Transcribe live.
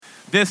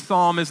this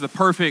psalm is the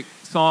perfect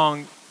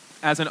song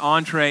as an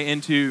entree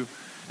into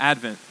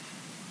Advent.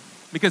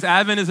 Because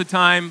Advent is a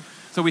time,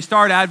 so we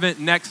start Advent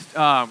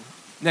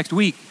next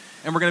week,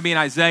 and we're going to be in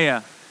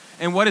Isaiah.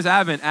 And what is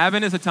Advent?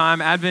 Advent is a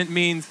time, Advent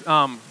means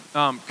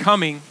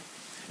coming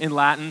in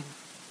Latin.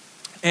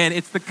 And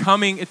it's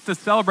the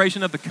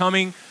celebration of the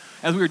coming,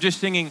 as we were just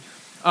singing,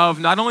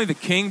 of not only the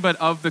King, but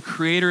of the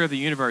creator of the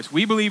universe.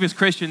 We believe as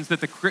Christians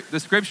that the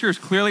scriptures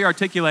clearly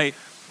articulate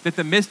that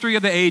the mystery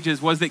of the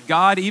ages was that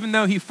God, even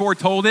though he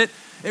foretold it,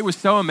 it was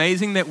so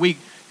amazing that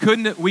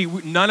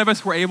none of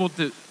us were able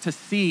to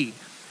see,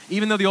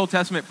 even though the Old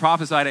Testament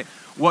prophesied it,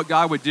 what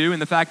God would do,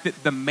 and the fact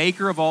that the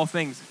maker of all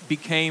things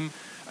became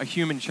a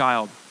human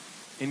child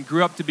and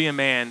grew up to be a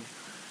man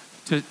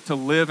to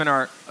live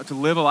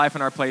a life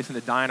in our place and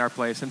to die in our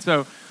place. And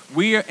so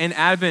we in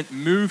Advent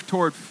move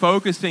toward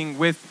focusing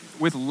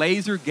with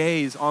laser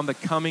gaze on the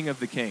coming of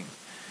the King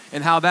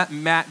and how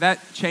that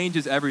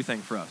changes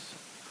everything for us.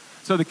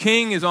 So the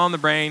King is on the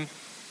brain.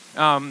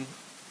 And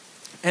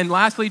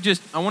lastly,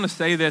 I want to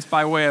say this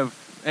by way of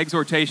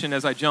exhortation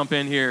as I jump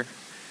in here.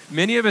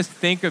 Many of us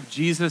think of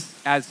Jesus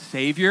as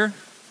Savior.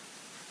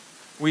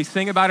 We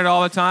sing about it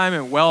all the time,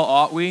 and well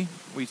ought we.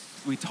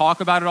 We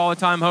talk about it all the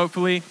time,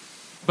 hopefully.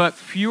 But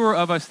fewer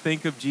of us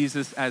think of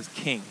Jesus as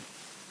King.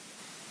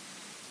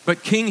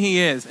 But King he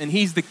is, and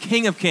he's the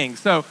King of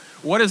Kings. So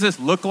what does this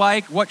look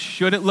like? What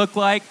should it look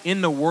like in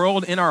the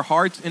world, in our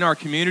hearts, in our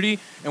community?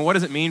 And what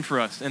does it mean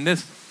for us? And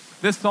this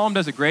psalm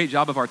does a great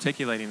job of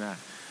articulating that.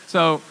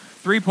 So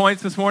 3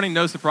 points this morning,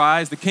 no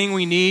surprise. The King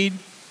we need,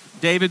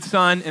 David's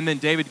son, and then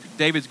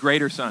David's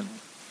greater son.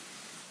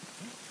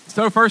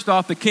 So first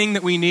off, the King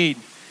that we need.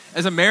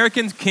 As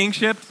Americans,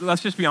 kingship,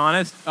 let's just be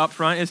honest up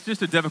front, it's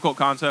just a difficult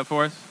concept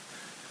for us.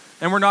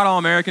 And we're not all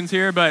Americans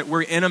here, but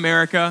we're in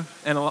America,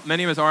 and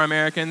many of us are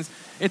Americans.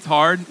 It's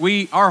hard.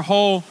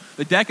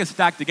 The deck is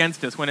stacked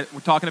against us when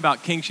we're talking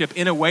about kingship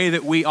in a way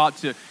that we ought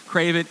to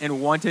crave it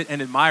and want it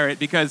and admire it,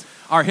 because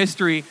our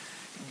history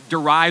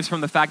derives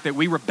from the fact that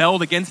we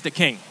rebelled against a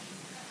king.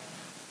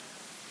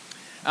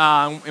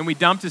 And we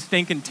dumped his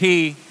stinking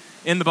tea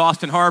in the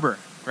Boston Harbor,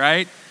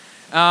 right?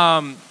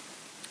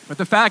 But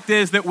the fact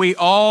is that we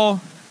all,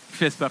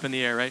 fists up in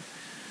the air, right?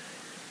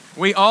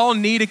 We all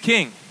need a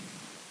king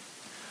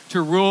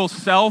to rule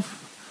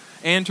self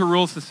and to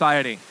rule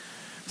society.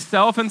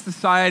 Self and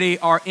society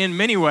are in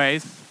many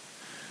ways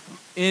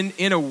in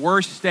a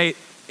worse state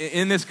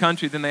in this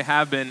country than they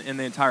have been in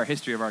the entire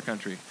history of our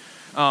country.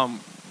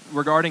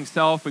 Regarding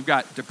self, we've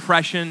got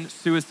depression,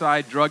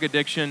 suicide, drug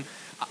addiction,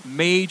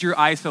 major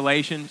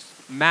isolation,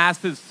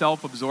 massive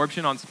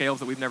self-absorption on scales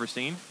that we've never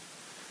seen.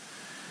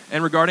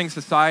 And regarding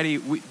society,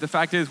 the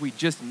fact is we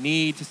just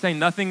need, to say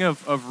nothing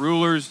of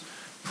rulers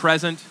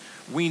present,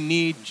 we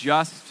need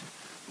just,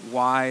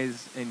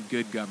 wise, and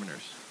good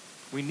governors.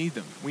 We need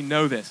them. We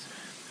know this.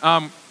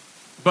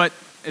 But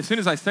as soon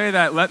as I say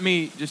that, let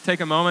me just take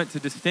a moment to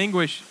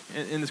distinguish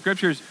in the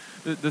scriptures.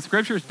 The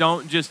scriptures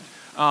don't just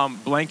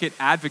blanket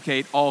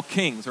advocate all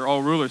kings or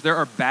all rulers. There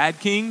are bad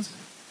kings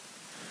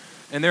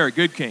and there are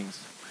good kings.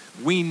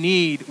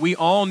 We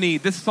all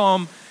need, this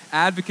psalm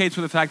advocates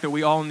for the fact that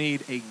we all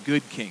need a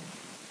good king.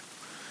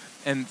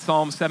 And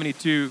Psalm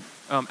 72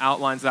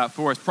 outlines that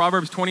for us.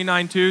 Proverbs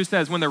 29:2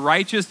 says, when the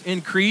righteous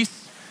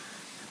increase,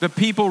 the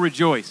people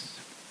rejoice.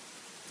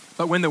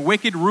 But when the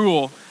wicked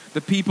rule,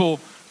 the people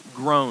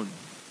groan.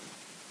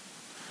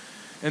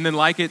 And then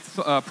like it's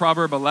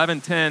Proverb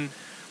 11:10,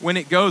 when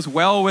it goes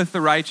well with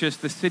the righteous,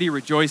 the city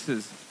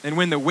rejoices. And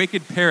when the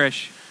wicked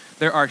perish,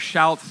 there are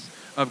shouts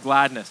of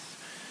gladness.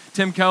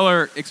 Tim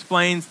Keller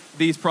explains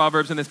these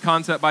proverbs and this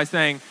concept by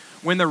saying,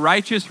 when the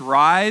righteous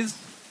rise,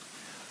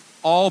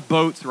 all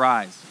boats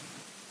rise.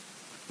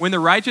 When the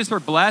righteous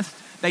are blessed,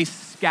 they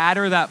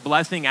scatter that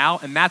blessing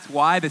out, and that's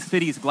why the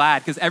city's glad,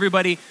 because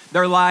everybody,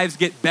 their lives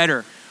get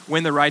better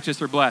when the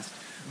righteous are blessed.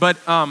 But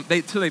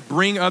so they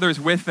bring others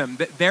with them.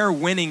 Their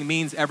winning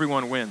means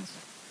everyone wins.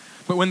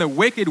 But when the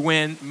wicked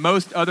win,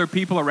 most other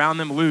people around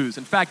them lose.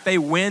 In fact, they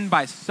win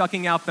by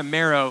sucking out the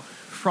marrow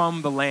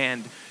from the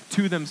land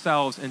to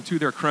themselves and to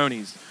their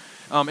cronies.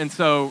 And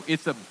so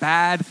it's a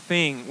bad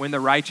thing when the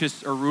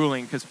righteous are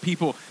ruling, because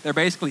people, they're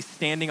basically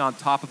standing on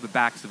top of the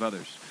backs of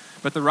others.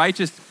 But the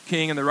righteous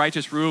king and the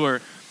righteous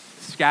ruler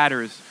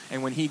scatters,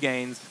 and when he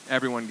gains,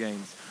 everyone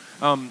gains.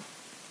 And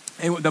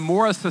the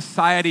more a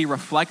society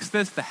reflects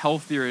this, the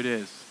healthier it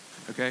is,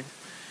 okay?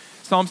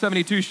 Psalm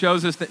 72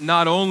 shows us that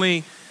not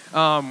only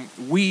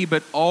we,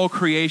 but all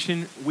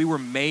creation, we were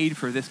made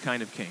for this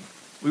kind of king.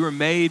 We were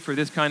made for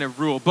this kind of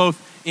rule, both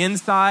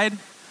inside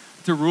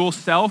to rule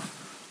self.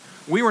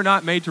 We were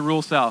not made to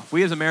rule self.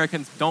 We as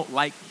Americans don't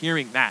like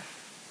hearing that.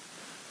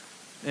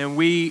 And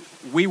we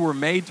were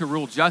made to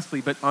rule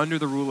justly, but under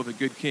the rule of a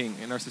good king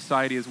in our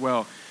society as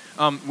well.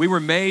 We were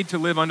made to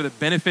live under the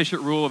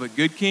beneficent rule of a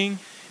good king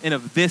and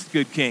of this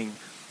good king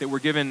that we're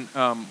given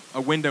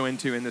a window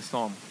into in this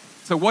psalm.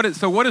 So what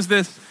does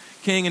this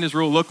king and his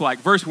rule look like?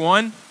 Verse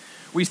 1,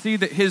 we see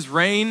that his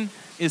reign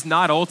is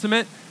not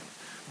ultimate,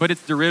 but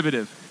it's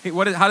derivative.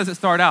 How does it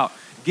start out?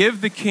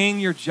 Give the king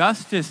your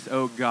justice,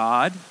 O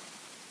God.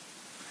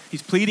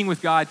 He's pleading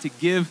with God to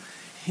give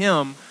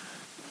him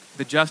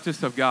the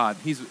justice of God.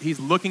 He's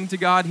looking to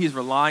God. He's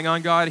relying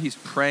on God. He's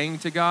praying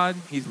to God.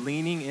 He's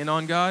leaning in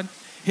on God.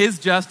 His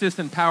justice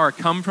and power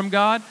come from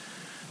God,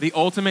 the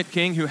ultimate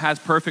king who has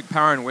perfect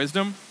power and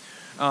wisdom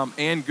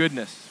and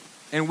goodness.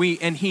 And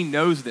he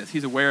knows this.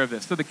 He's aware of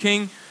this. So the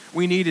king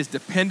we need is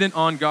dependent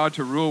on God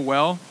to rule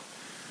well,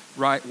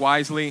 right,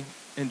 wisely,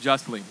 and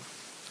justly.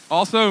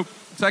 Also,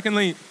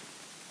 secondly,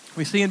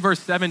 we see in verse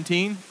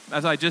 17,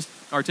 as I just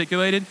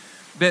articulated,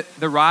 that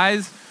the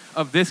rise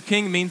of this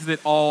king means that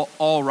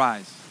all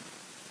rise.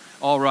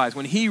 All rise.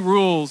 When he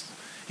rules,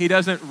 he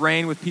doesn't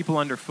reign with people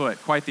underfoot,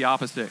 quite the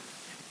opposite.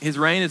 His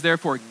reign is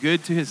therefore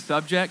good to his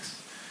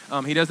subjects.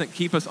 He doesn't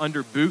keep us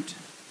under boot.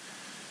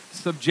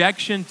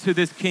 Subjection to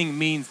this king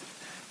means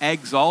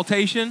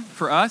exaltation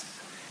for us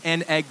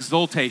and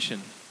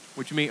exultation,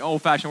 which means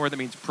old-fashioned word that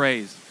means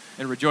praise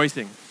and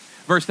rejoicing.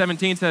 Verse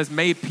 17 says,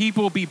 may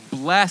people be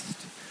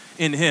blessed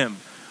in him.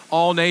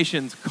 All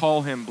nations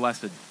call him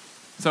blessed.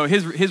 So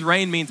his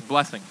reign means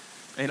blessing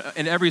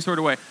in every sort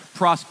of way.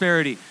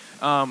 Prosperity,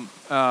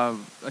 a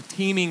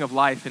teeming of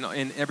life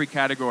in every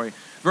category.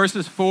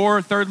 Verses 4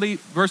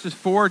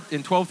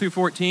 in 12 through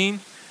 14,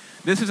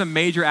 this is a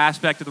major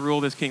aspect of the rule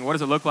of this king. What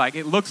does it look like?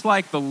 It looks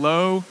like the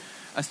low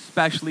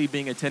especially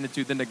being attended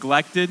to, the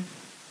neglected,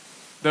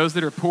 those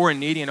that are poor and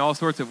needy in all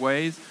sorts of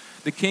ways.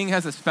 The king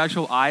has a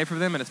special eye for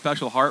them and a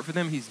special heart for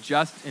them. He's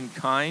just and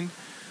kind.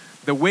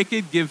 The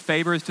wicked give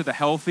favors to the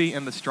healthy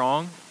and the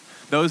strong,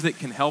 those that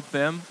can help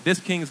them. This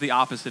king is the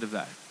opposite of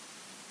that.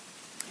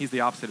 He's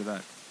the opposite of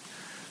that.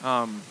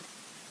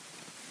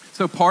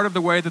 So part of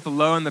the way that the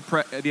low and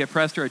the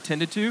oppressed are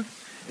attended to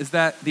is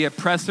that the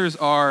oppressors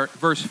are,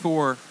 verse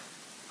 4,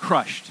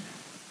 crushed.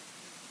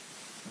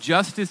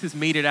 Justice is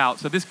meted out.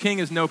 So this king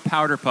is no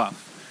powder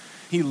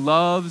puff. He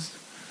loves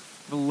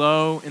the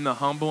low and the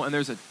humble, and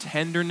there's a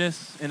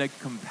tenderness and a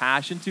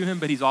compassion to him,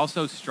 but he's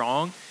also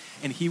strong,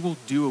 and he will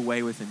do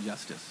away with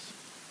injustice.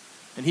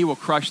 And he will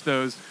crush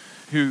those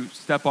who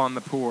step on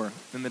the poor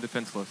and the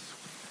defenseless.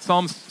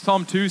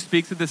 Psalm 2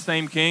 speaks of this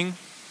same king,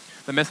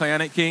 the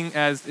Messianic king,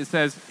 as it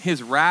says,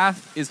 his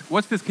wrath is,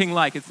 what's this king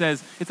like? It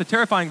says, it's a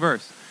terrifying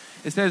verse.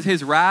 It says,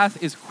 his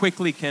wrath is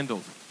quickly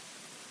kindled.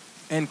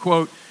 And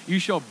quote, you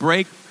shall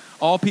break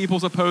all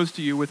peoples opposed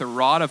to you with a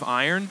rod of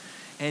iron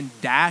and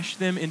dash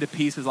them into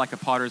pieces like a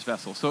potter's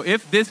vessel. So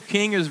if this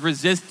king is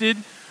resisted,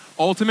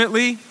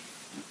 ultimately,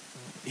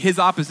 his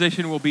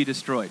opposition will be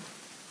destroyed.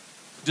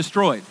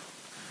 Destroyed.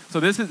 So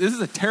this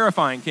is a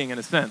terrifying king in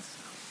a sense,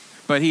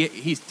 but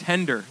he's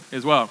tender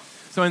as well.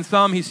 So in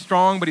some, he's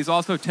strong, but he's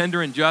also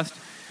tender and just,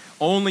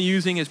 only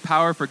using his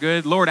power for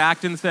good. Lord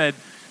Acton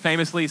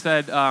famously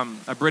said,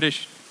 a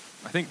British,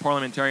 I think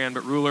parliamentarian,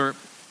 but ruler,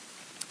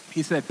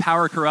 he said,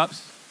 power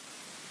corrupts,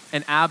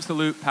 and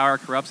absolute power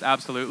corrupts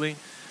absolutely.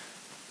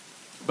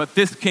 But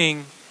this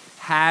king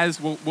has,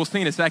 we'll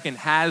see in a second,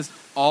 has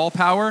all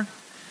power,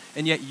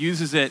 and yet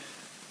uses it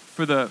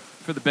for the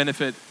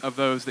benefit of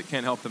those that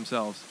can't help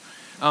themselves.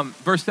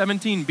 Verse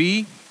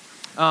 17b,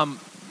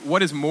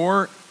 what is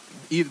more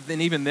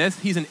than even this,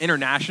 he's an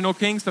international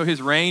king, so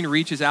his reign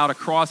reaches out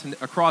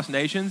across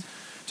nations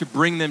to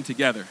bring them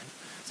together.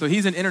 So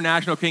he's an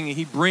international king, and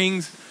he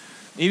brings,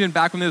 even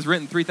back when it was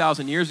written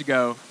 3,000 years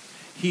ago,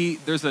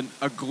 there's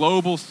a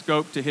global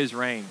scope to his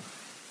reign.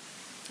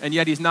 And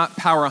yet he's not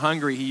power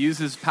hungry. He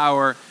uses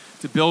power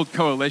to build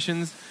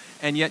coalitions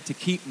and yet to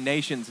keep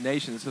nations.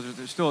 So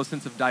there's still a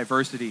sense of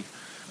diversity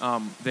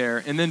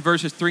there. And then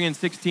verses 3 and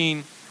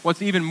 16,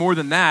 what's even more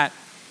than that,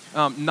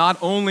 not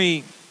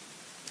only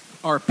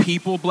are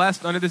people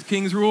blessed under this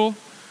king's rule,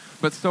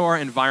 but so are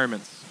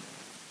environments.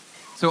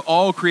 So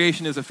all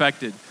creation is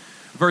affected.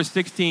 Verse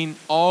 16,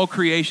 all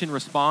creation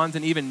responds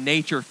and even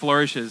nature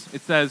flourishes.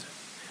 It says,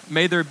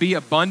 may there be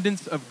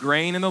abundance of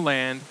grain in the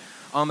land.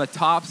 On the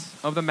tops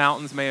of the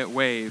mountains may it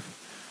wave.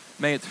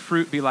 May its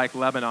fruit be like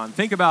Lebanon.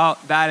 Think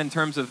about that in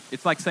terms of,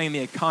 it's like saying the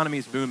economy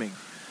is booming,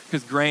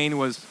 because grain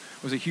was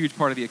a huge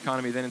part of the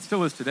economy then and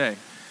still is today.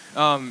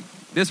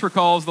 This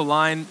recalls the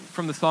line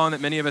from the song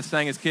that many of us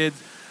sang as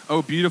kids,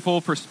 oh,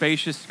 beautiful for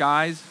spacious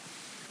skies,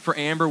 for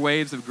amber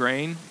waves of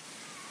grain,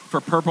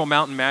 for purple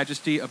mountain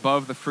majesty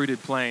above the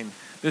fruited plain.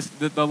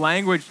 The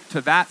language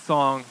to that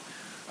song,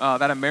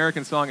 that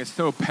American song, is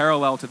so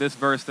parallel to this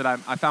verse that I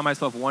found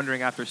myself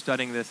wondering after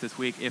studying this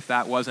week if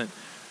it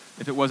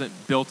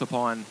wasn't built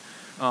upon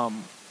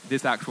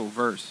this actual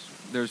verse.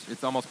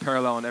 It's almost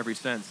parallel in every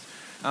sense.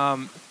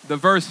 The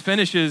verse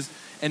finishes,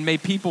 and may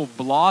people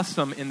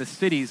blossom in the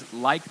cities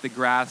like the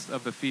grass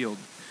of the field.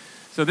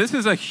 So this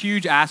is a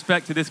huge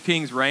aspect to this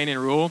king's reign and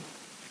rule,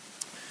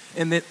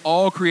 in that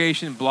all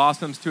creation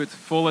blossoms to its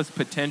fullest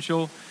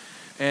potential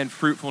and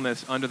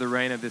fruitfulness under the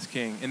reign of this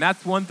king. And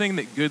that's one thing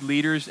that good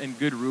leaders and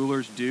good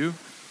rulers do,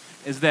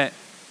 is that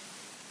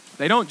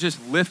they don't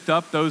just lift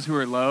up those who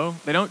are low.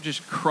 They don't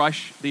just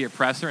crush the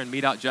oppressor and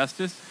mete out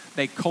justice.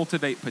 They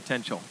cultivate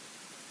potential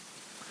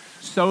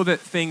so that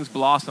things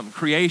blossom.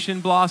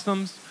 Creation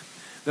blossoms.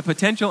 The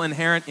potential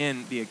inherent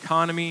in the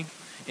economy,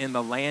 in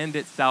the land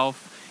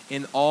itself,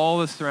 in all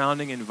the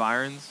surrounding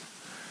environs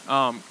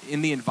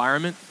in the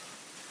environment,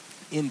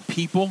 in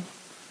people.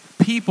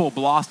 People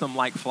blossom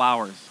like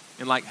flowers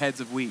and like heads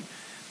of wheat.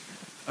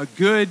 A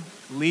good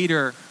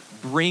leader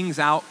brings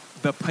out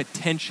the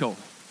potential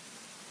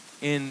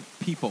in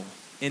people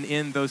and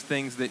in those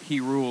things that he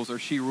rules or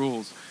she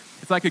rules.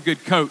 It's like a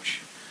good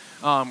coach.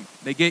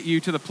 They get you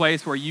to the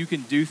place where you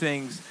can do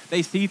things.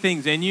 They see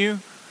things in you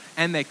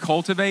and they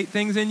cultivate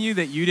things in you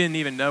that you didn't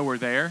even know were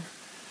there.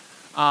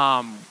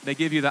 They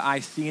give you the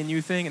I see in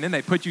you thing, and then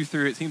they put you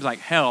through, it seems like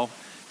hell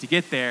to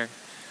get there.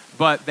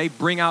 But they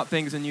bring out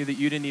things in you that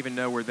you didn't even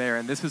know were there.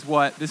 And this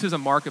is a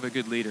mark of a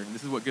good leader. And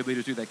this is what good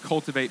leaders do. They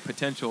cultivate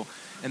potential,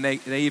 and they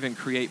even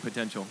create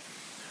potential.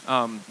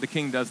 The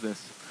king does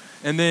this.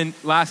 And then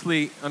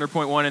lastly, under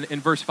point 1,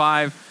 in verse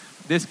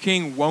 5, this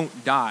king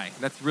won't die.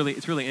 It's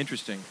really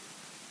interesting.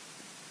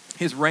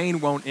 His reign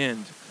won't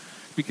end,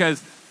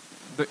 because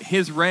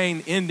his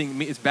reign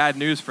ending is bad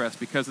news for us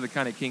because of the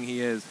kind of king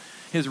he is.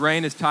 His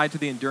reign is tied to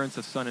the endurance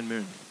of sun and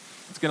moon.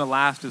 It's going to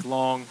last as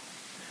long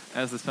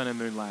as the sun and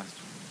moon last.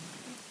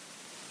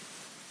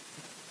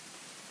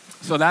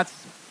 So that's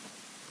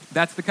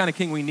the kind of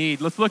king we need.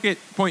 Let's look at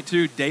point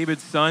 2,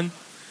 David's son.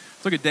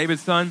 Let's look at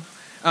David's son.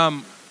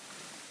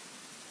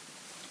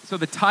 So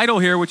the title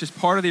here, which is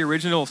part of the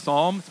original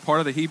psalm, it's part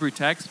of the Hebrew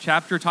text.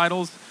 Chapter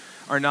titles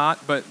are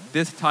not, but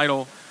this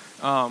title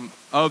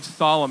of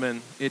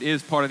Solomon, it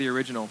is part of the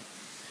original.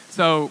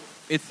 So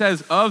it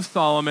says of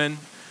Solomon,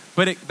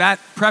 but that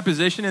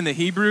preposition in the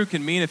Hebrew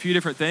can mean a few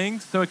different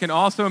things. So it can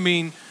also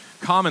mean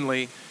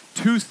commonly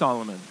to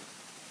Solomon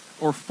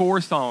or for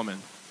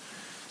Solomon.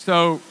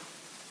 So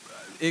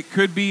it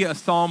could be a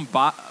psalm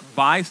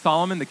by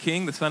Solomon, the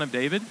king, the son of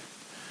David,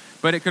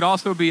 but it could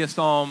also be a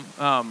psalm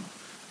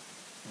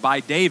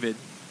by David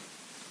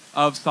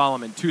of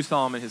Solomon, to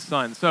Solomon, his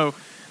son. So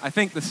I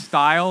think the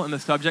style and the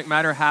subject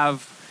matter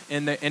have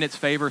in its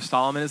favor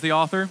Solomon as the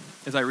author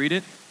as I read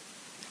it.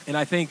 And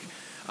I think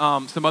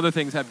some other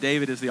things have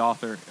David as the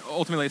author.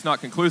 Ultimately, it's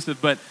not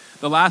conclusive, but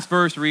the last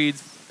verse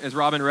reads, as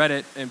Robin read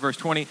it in verse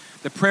 20,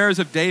 the prayers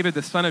of David,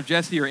 the son of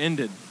Jesse, are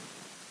ended.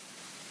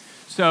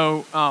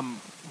 So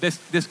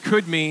this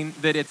could mean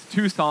that it's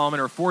to Solomon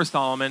or for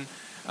Solomon,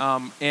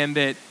 and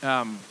that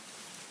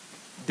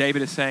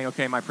David is saying,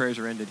 okay, my prayers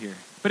are ended here.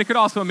 But it could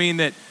also mean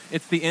that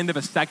it's the end of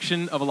a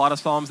section of a lot of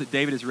psalms that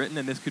David has written,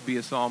 and this could be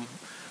a psalm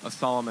of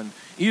Solomon.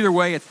 Either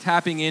way, it's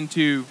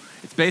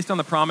based on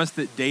the promise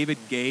that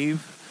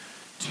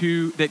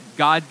that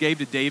God gave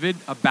to David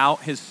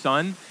about his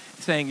son,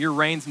 saying, your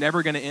reign's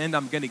never going to end.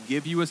 I'm going to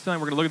give you a son.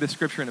 We're going to look at this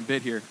scripture in a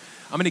bit here.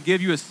 I'm going to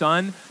give you a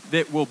son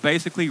that will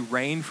basically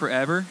reign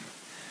forever,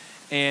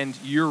 and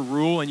your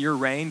rule and your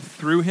reign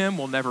through him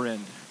will never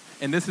end.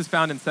 And this is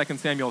found in 2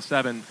 Samuel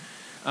 7,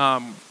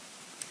 and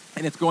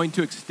it's going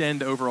to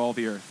extend over all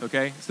the earth,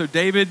 okay? So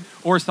David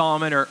or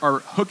Solomon are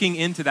hooking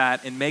into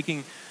that and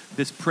making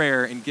this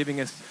prayer and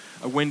giving us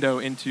a window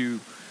into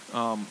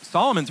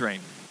Solomon's reign,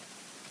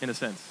 in a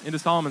sense, into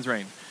Solomon's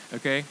reign,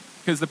 okay?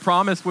 Because the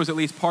promise was at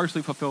least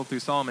partially fulfilled through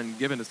Solomon,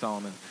 given to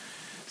Solomon.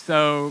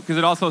 So, because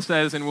it also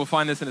says, and we'll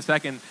find this in a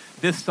second,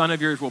 this son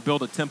of yours will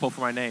build a temple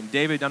for my name.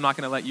 David, I'm not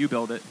going to let you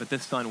build it, but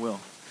this son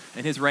will.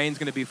 And his reign is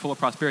going to be full of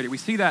prosperity. We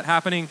see that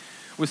happening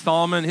with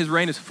Solomon. His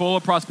reign is full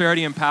of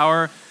prosperity and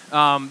power.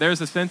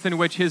 There's a sense in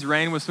which his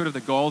reign was sort of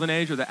the golden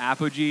age or the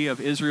apogee of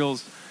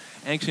Israel's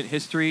ancient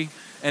history.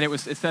 And it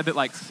said that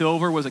like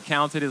silver was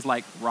accounted as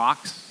like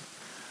rocks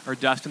or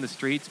dust in the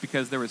streets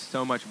because there was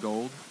so much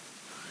gold.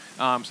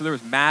 So there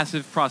was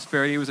massive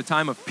prosperity. It was a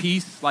time of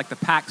peace, like the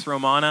Pax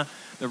Romana,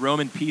 the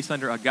Roman peace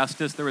under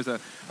Augustus. There was a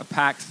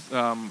Pax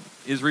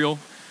Israel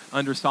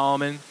under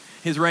Solomon.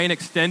 His reign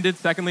extended,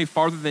 secondly,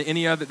 farther than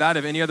that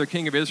of any other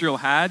king of Israel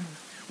had,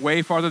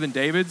 way farther than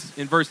David's.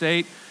 In verse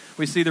 8,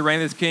 we see the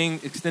reign of this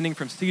king extending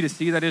from sea to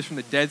sea, that is, from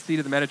the Dead Sea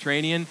to the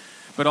Mediterranean.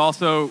 But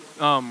also,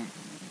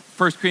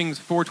 1 Kings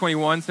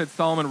 4:21 said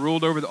Solomon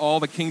ruled over all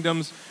the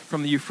kingdoms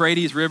from the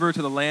Euphrates River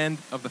to the land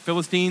of the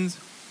Philistines,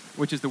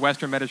 which is the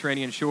western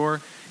Mediterranean shore,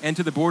 and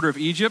to the border of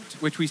Egypt,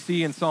 which we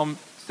see in Psalm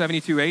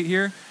 72:8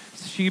 here.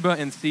 Sheba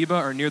and Seba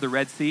are near the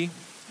Red Sea,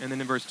 and then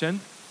in verse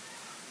 10.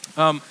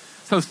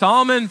 So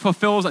Solomon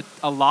fulfills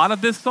a lot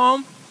of this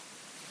psalm,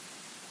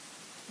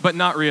 but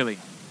not really.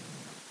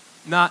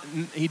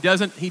 He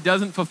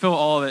doesn't fulfill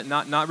all of it,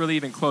 not really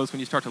even close when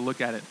you start to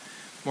look at it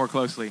more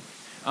closely.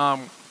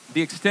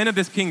 The extent of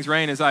this king's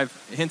reign, as I've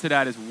hinted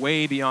at, is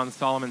way beyond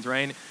Solomon's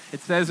reign. It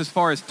says as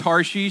far as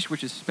Tarshish,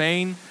 which is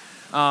Spain,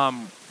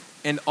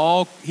 and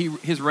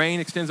his reign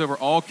extends over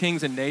all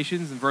kings and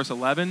nations in verse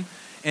 11.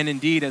 And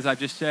indeed, as I've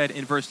just said,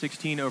 in verse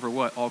 16, over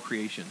what? All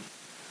creation.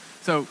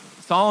 So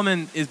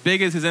Solomon, as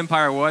big as his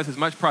empire was, as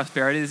much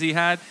prosperity as he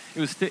had,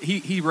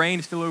 he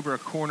reigned still over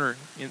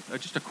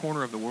just a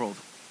corner of the world.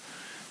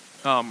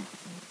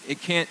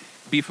 It can't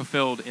be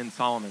fulfilled in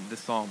Solomon, this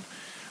psalm.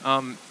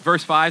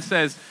 Verse 5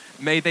 says,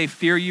 may they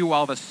fear you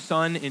while the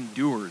sun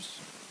endures.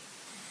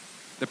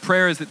 The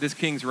prayer is that this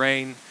king's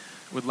reign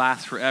would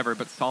last forever,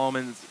 but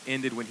Solomon's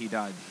ended when he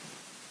died.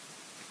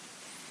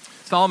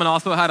 Solomon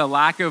also had a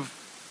lack of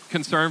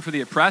concern for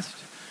the oppressed.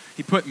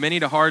 He put many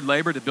to hard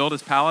labor to build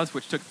his palace,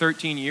 which took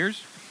 13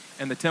 years,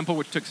 and the temple,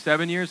 which took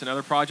 7 years, and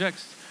other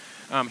projects.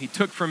 He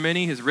took from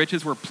many. His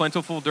riches were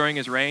plentiful during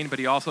his reign, but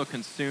he also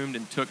consumed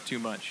and took too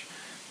much.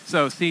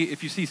 So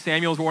if you see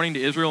Samuel's warning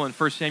to Israel in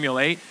 1 Samuel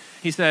 8,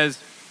 he says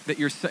that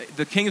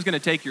the king is going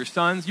to take your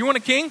sons. You want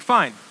a king?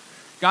 Fine.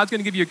 God's going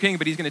to give you a king,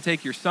 but he's going to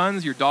take your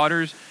sons, your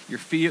daughters,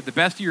 the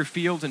best of your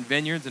fields and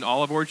vineyards and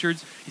olive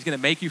orchards. He's going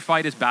to make you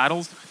fight his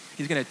battles.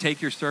 He's going to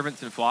take your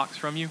servants and flocks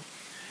from you.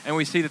 And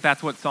we see that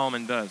that's what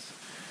Solomon does.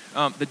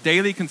 The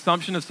daily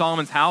consumption of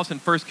Solomon's house in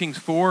 1 Kings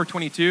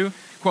 4:22,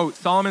 quote,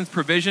 Solomon's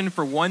provision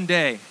for one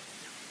day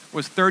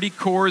was 30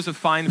 cores of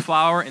fine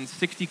flour and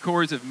 60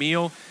 cores of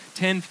meal,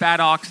 10 fat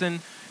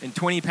oxen and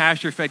 20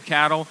 pasture-fed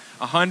cattle,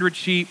 100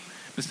 sheep,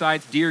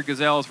 besides deer,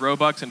 gazelles,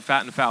 roebucks, and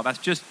fattened fowl. That's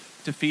just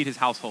to feed his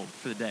household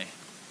for the day.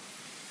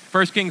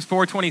 1 Kings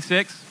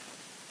 4:26,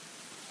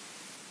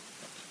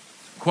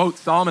 quote,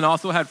 Solomon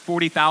also had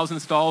 40,000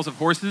 stalls of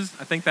horses.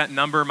 I think that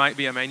number might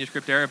be a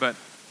manuscript error, but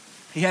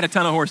he had a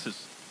ton of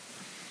horses.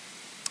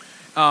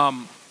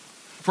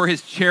 For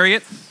his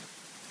chariots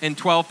and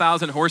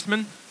 12,000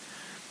 horsemen.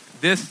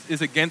 This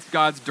is against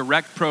God's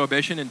direct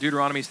prohibition in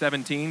Deuteronomy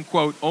 17.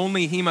 Quote,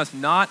 only he must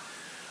not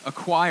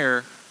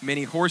acquire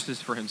many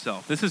horses for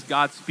himself. This is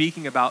God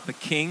speaking about the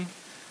king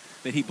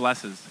that he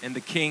blesses and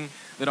the king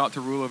that ought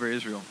to rule over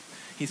Israel.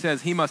 He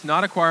says he must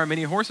not acquire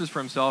many horses for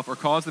himself or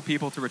cause the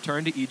people to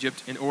return to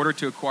Egypt in order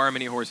to acquire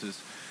many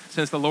horses.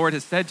 Since the Lord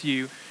has said to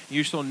you,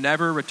 you shall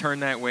never return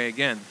that way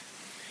again.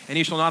 And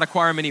he shall not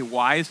acquire many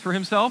wives for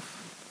himself.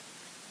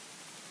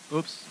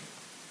 Oops.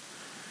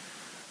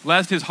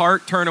 Lest his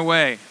heart turn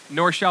away,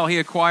 nor shall he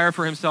acquire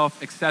for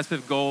himself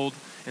excessive gold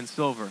and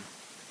silver.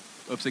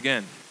 Oops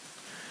again.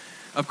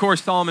 Of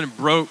course, Solomon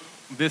broke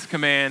this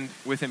command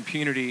with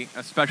impunity,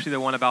 especially the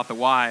one about the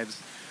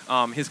wives.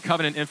 His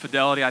covenant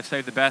infidelity, I've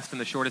saved the best and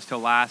the shortest till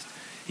last.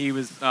 He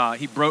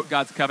broke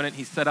God's covenant.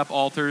 He set up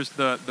altars,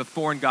 the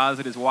foreign gods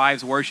that his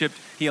wives worshipped.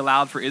 He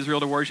allowed for Israel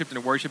to worship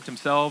and worshipped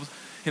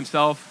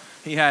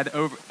himself. He had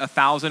over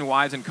 1,000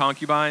 wives and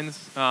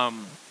concubines.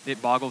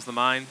 It boggles the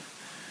mind.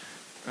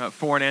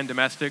 Foreign and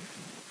domestic.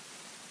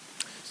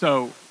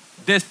 So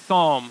this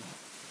psalm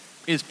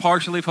is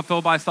partially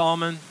fulfilled by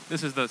Solomon.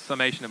 This is the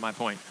summation of my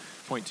point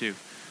 2.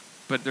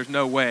 But there's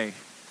no way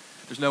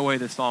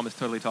this psalm is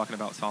totally talking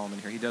about Solomon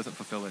here. He doesn't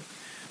fulfill it.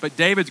 But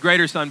David's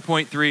greater son,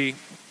 point 3,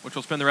 which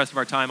we'll spend the rest of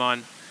our time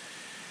on,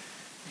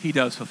 he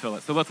does fulfill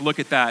it. So let's look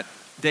at that.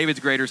 David's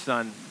greater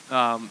son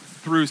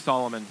through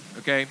Solomon,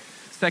 okay?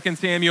 2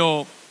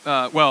 Samuel,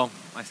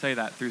 I say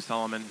that through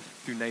Solomon,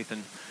 through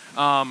Nathan.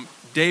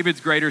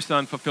 David's greater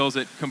son fulfills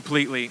it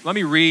completely. Let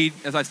me read,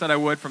 as I said I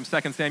would, from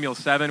 2 Samuel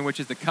 7, which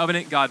is the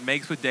covenant God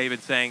makes with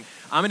David, saying,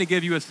 I'm going to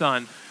give you a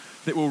son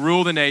that will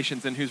rule the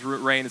nations and whose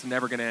reign is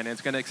never going to end. And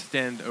it's going to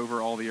extend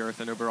over all the earth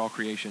and over all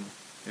creation.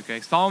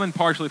 Okay, Solomon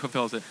partially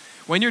fulfills it.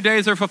 When your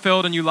days are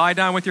fulfilled and you lie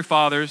down with your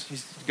fathers,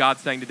 God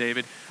saying to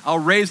David, I'll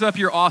raise up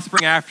your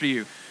offspring after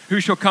you, who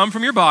shall come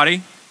from your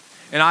body,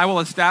 and I will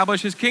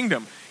establish his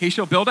kingdom. He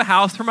shall build a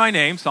house for my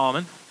name,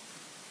 Solomon,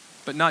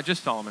 but not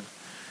just Solomon.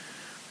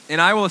 And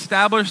I will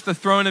establish the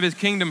throne of his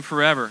kingdom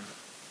forever.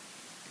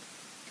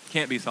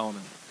 Can't be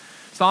Solomon.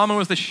 Solomon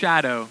was the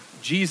shadow.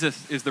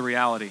 Jesus is the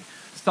reality.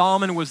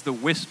 Solomon was the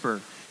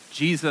whisper.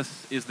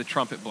 Jesus is the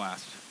trumpet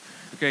blast.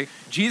 Okay?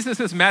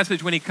 Jesus'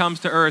 message when he comes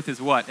to earth is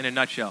what, in a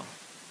nutshell?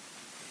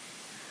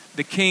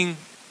 The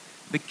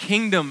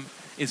kingdom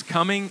is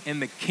coming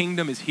and the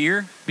kingdom is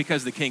here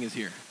because the king is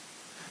here.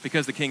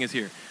 Because the king is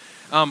here.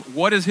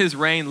 What does his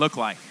reign look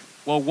like?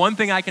 Well, one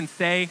thing I can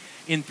say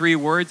in 3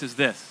 words is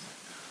this.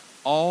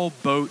 All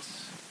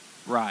boats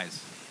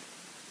rise.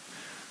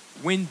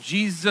 When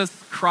Jesus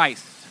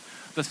Christ,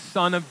 the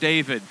Son of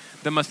David,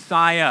 the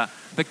Messiah,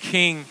 the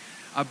King,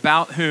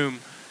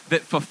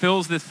 that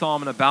fulfills this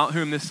psalm and about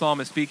whom this psalm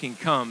is speaking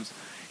comes,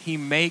 he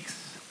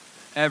makes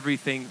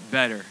everything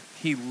better.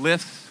 He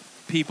lifts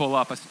people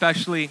up,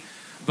 especially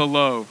the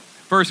low.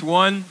 Verse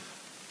 1,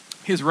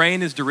 his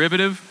reign is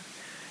derivative.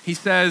 He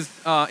says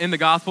in the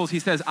Gospels, he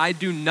says, I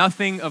do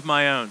nothing of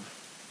my own.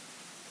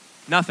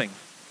 Nothing.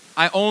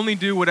 I only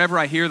do whatever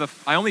I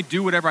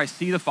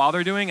see the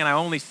Father doing, and I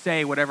only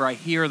say whatever I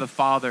hear the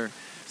Father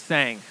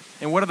saying.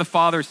 And what did the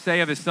Father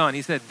say of his Son?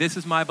 He said, this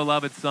is my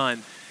beloved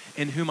Son,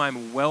 in whom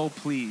I'm well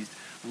pleased.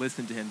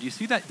 Listen to him. Do you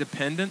see that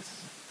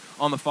dependence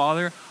on the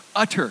Father?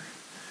 Utter.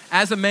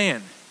 As a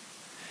man,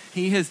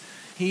 he has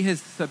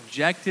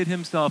subjected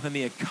himself in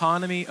the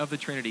economy of the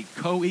Trinity,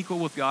 co-equal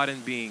with God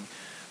in being,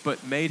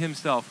 but made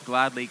himself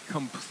gladly,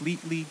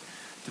 completely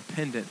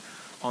dependent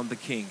on the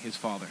King, his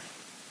Father.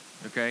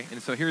 Okay?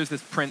 And so here's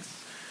this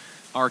Prince,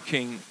 our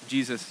King,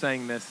 Jesus,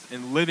 saying this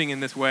and living in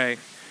this way.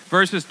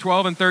 Verses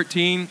 12 and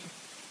 13,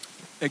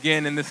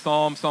 again, in this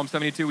Psalm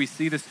 72, we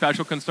see this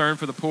special concern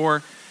for the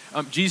poor.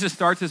 Jesus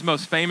starts his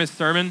most famous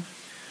sermon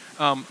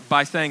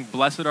by saying,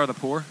 blessed are the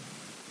poor.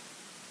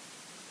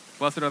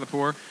 Blessed are the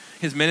poor.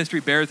 His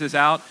ministry bears this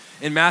out.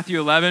 In Matthew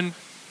 11,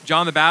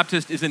 John the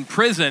Baptist is in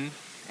prison,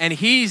 and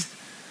he's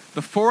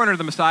the forerunner of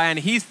the Messiah, and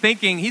he's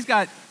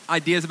got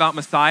ideas about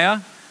Messiah.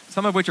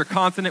 some of which are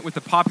consonant with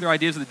the popular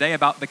ideas of the day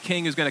about the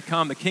king who's going to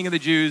come, the king of the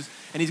Jews,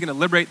 and he's going to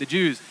liberate the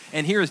Jews.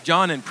 And here is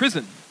John in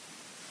prison,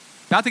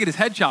 about to get his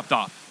head chopped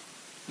off.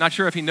 Not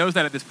sure if he knows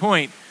that at this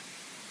point,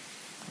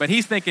 but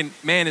he's thinking,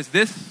 man, is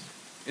this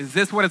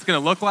what it's going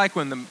to look like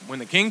when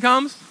the king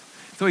comes?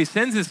 So he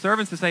sends his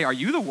servants to say, are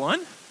you the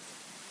one?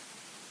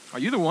 Are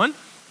you the one?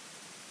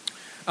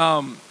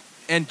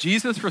 And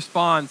Jesus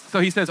responds, so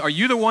he says, are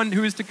you the one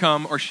who is to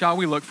come, or shall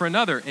we look for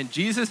another? And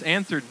Jesus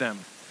answered them,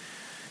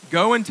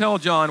 go and tell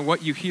John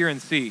what you hear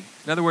and see.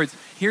 In other words,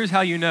 here's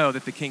how you know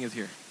that the king is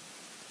here.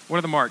 What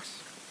are the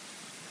marks?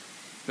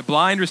 The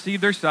blind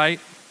receive their sight,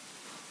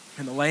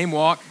 and the lame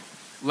walk.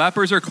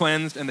 Lepers are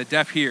cleansed, and the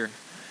deaf hear.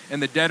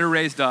 And the dead are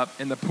raised up,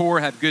 and the poor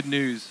have good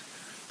news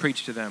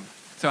preached to them.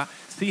 So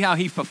see how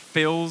he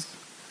fulfills,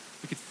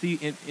 we could see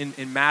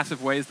in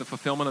massive ways the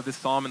fulfillment of this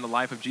psalm in the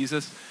life of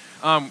Jesus.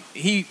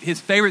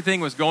 His favorite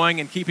thing was going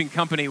and keeping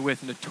company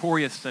with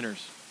notorious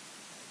sinners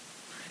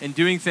and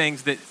doing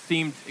things that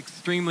seemed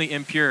extremely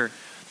impure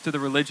to the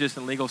religious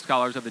and legal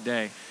scholars of the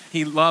day.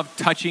 He loved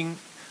touching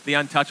the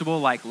untouchable,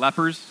 like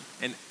lepers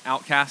and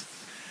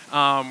outcasts.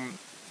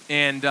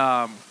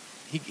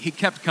 He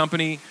kept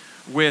company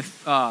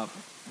with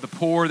the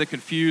poor, the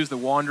confused, the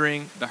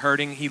wandering, the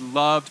hurting. He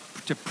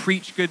loved to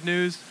preach good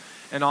news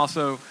and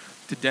also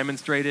to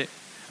demonstrate it.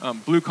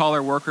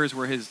 Blue-collar workers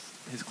were his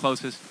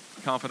closest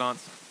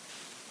confidants.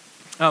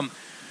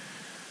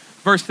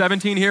 Verse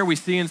 17 here, we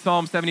see in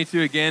Psalm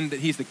 72 again that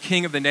he's the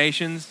king of the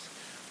nations.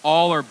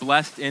 All are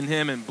blessed in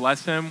him and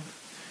bless him.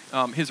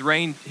 His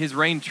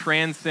reign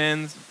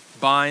transcends,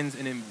 binds,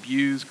 and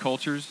imbues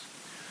cultures,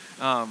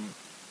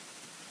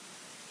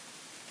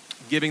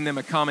 giving them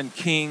a common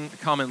king, a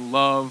common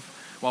love,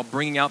 while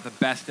bringing out the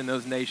best in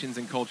those nations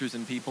and cultures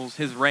and peoples.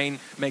 His reign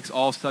makes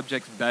all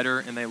subjects better,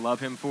 and they love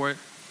him for it.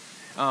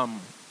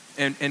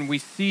 And we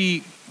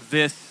see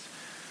this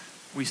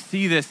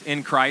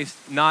in Christ,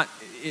 not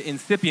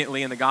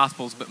incipiently in the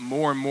Gospels, but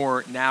more and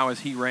more now as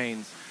he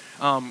reigns.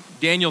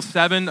 Daniel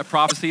 7, a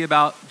prophecy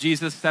about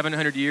Jesus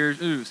 500 years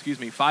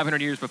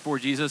before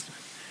Jesus.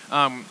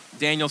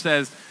 Daniel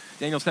says,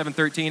 Daniel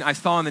 7:13, I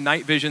saw in the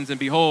night visions, and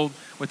behold,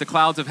 with the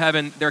clouds of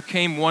heaven, there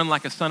came one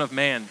like a son of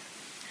man.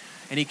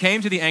 And he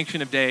came to the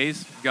Ancient of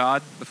Days,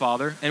 God the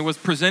Father, and was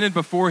presented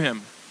before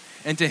him.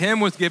 And to him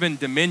was given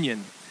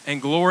dominion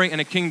and glory and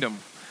a kingdom,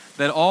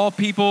 that all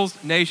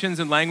peoples, nations,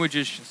 and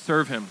languages should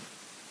serve him.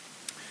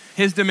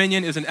 His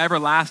dominion is an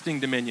everlasting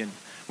dominion,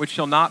 which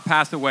shall not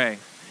pass away,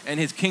 and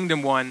his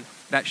kingdom one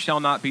that shall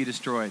not be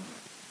destroyed.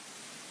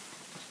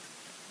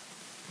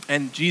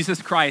 And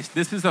Jesus Christ,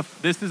 this is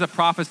a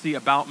prophecy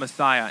about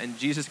Messiah, and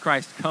Jesus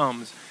Christ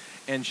comes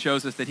and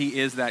shows us that he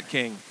is that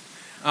king.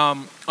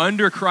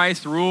 Under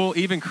Christ's rule,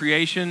 even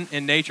creation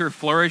and nature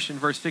flourish in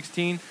verse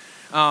 16.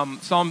 Psalm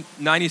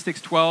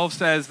 96:12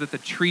 says that the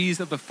trees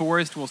of the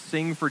forest will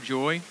sing for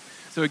joy.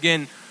 So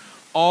again,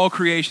 all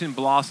creation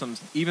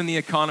blossoms. Even the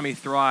economy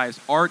thrives.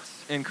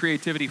 Arts and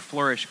creativity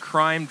flourish.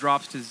 Crime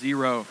drops to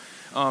zero.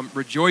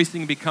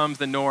 Rejoicing becomes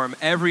the norm.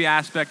 Every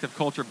aspect of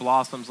culture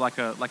blossoms like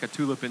a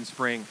tulip in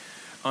spring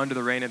under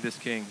the reign of this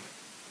king.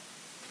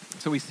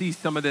 So we see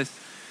some of this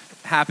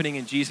happening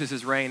in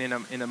Jesus' reign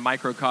in a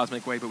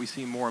microcosmic way, but we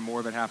see more and more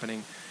of it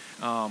happening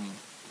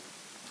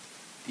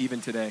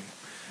even today.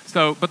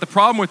 So, but the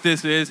problem with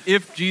this is,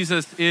 if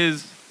Jesus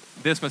is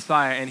this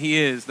Messiah, and he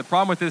is, the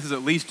problem with this is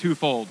at least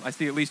twofold. I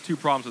see at least two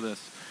problems with this.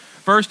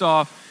 First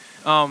off,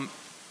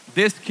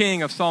 this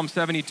king of Psalm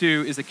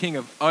 72 is a king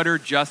of utter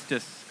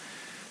justice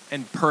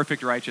and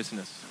perfect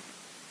righteousness.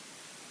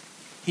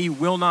 He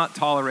will not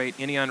tolerate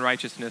any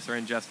unrighteousness or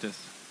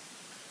injustice.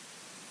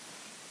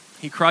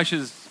 He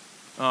crushes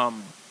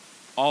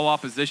all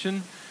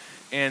opposition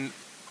and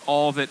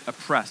all that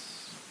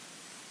oppress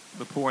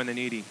the poor and the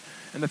needy.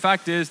 And the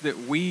fact is that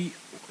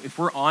if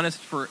we're honest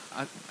for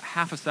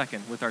half a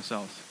second with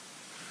ourselves,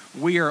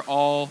 we are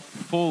all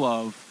full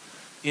of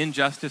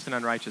injustice and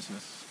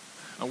unrighteousness.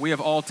 We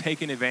have all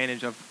taken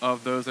advantage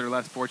of those that are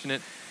less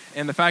fortunate.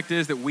 And the fact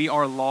is that we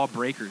are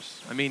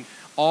lawbreakers. I mean,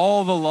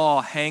 all the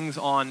law hangs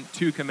on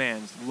two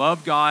commands.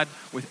 Love God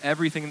with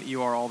everything that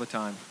you are all the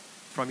time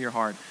from your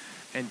heart,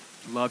 and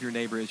love your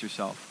neighbor as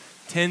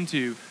yourself. Tend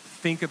to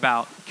think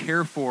about,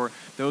 care for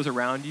those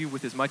around you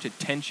with as much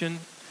attention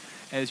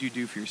as you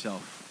do for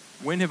yourself.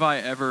 When have I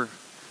ever,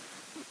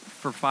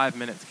 for 5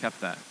 minutes,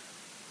 kept that?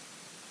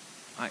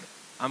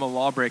 I'm a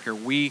lawbreaker.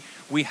 We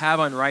have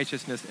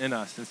unrighteousness in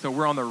us, and so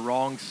we're on the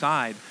wrong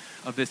side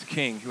of this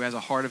king who has a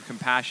heart of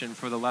compassion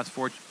for the less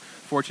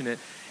fortunate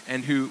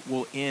and who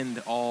will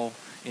end all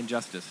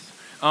injustice.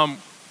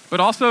 But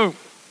also,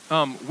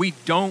 we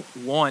don't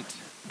want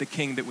the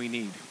king that we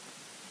need.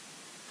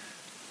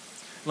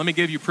 Let me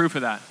give you proof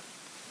of that.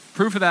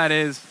 Proof of that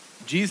is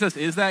Jesus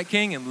is that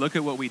king, and look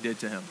at what we did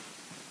to him.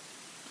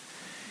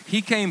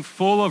 He came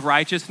full of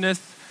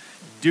righteousness,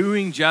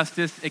 doing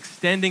justice,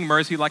 extending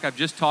mercy like I've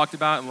just talked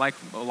about and like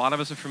a lot of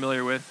us are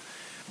familiar with,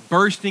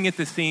 bursting at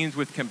the seams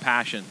with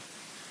compassion.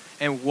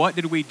 And what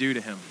did we do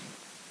to him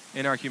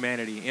in our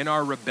humanity, in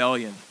our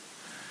rebellion?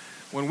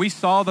 When we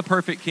saw the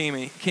perfect king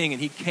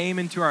and he came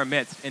into our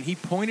midst and he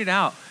pointed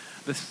out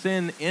the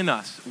sin in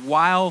us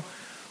while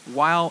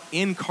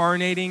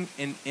incarnating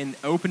and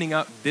opening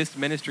up this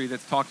ministry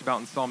that's talked about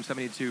in Psalm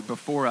 72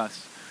 before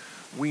us,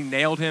 we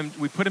nailed him,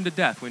 we put him to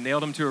death. We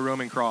nailed him to a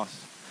Roman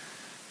cross.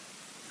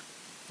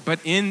 But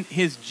in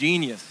his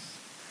genius,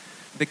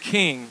 the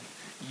king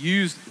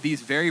used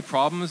these very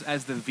problems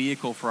as the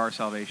vehicle for our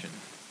salvation.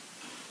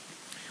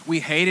 We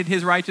hated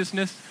his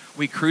righteousness.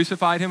 We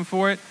crucified him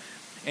for it.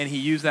 And he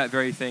used that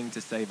very thing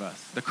to save us.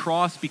 The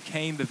cross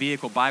became the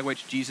vehicle by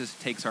which Jesus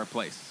takes our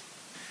place.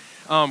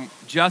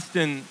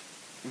 Justin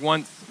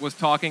once was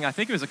talking, I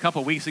think it was a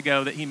couple weeks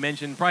ago, that he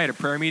mentioned, probably at a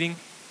prayer meeting,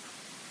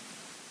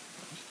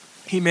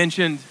 he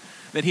mentioned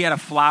that he had a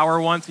flower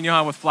once. You know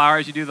how with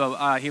flowers you do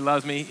the he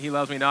loves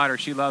me not, or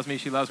she loves me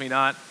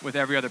not, with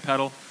every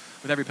pedal.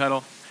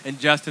 And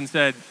Justin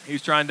said he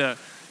was trying to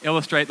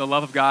illustrate the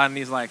love of God, and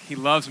he's like, he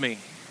loves me.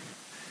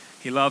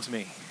 He loves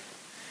me.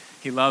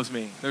 He loves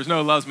me. There's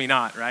no loves me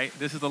not, right?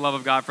 This is the love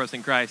of God for us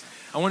in Christ.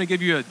 I want to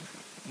give you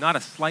not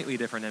a slightly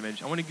different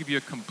image. I want to give you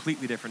a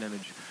completely different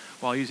image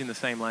while using the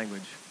same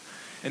language.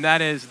 And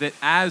that is that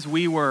as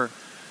we were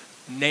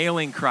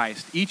nailing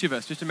Christ, each of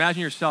us, just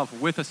imagine yourself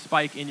with a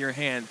spike in your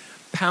hand,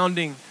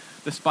 pounding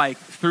the spike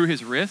through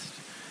his wrist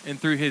and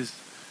through his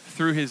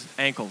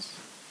ankles,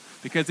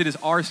 because it is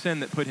our sin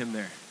that put him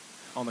there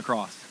on the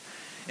cross.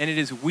 And it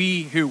is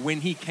we who,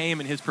 when he came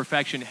in his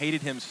perfection,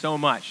 hated him so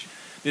much,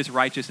 this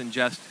righteous and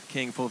just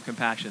king full of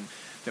compassion,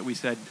 that we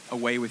said,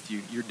 away with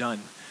you, you're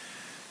done.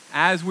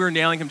 As we're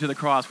nailing him to the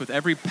cross with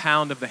every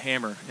pound of the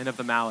hammer and of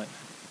the mallet,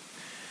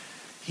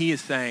 he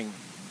is saying,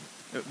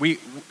 we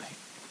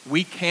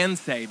can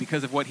say,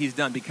 because of what he's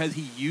done, because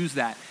he used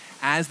that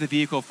as the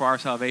vehicle for our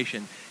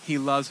salvation, he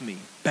loves me,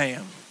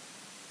 bam.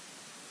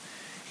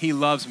 He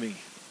loves me,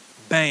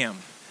 bam.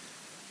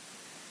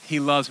 He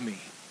loves me,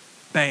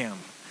 bam.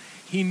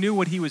 He knew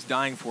what he was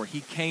dying for.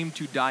 He came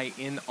to die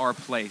in our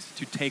place,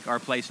 to take our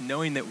place,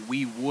 knowing that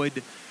we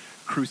would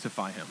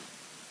crucify him.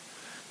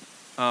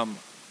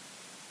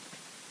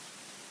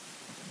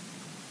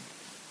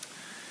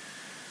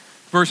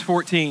 Verse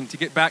 14, to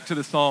get back to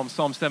the Psalm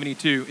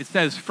 72, it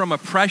says, from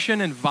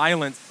oppression and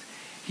violence,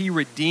 he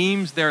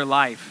redeems their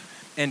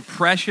life, and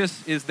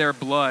precious is their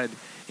blood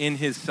in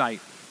his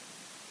sight.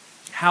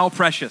 How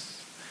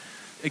precious?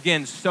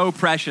 Again, so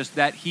precious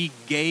that he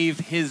gave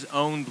his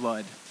own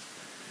blood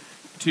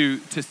to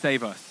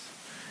save us.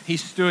 He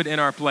stood in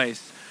our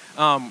place.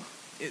 And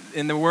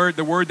the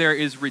word there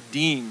is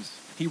redeems.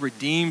 He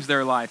redeems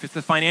their life. It's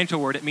the financial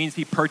word. It means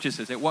he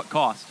purchases. At what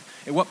cost?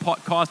 At what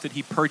cost did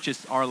he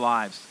purchase our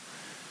lives?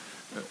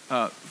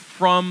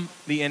 From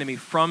the enemy,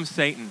 from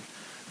Satan,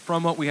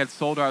 from what we had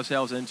sold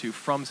ourselves into,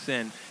 from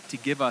sin,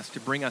 to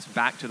bring us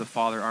back to the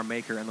Father, our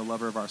maker and the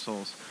lover of our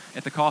souls.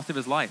 At the cost of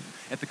his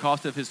life, at the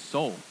cost of his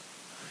soul.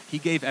 He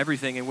gave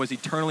everything and was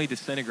eternally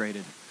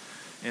disintegrated.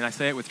 And I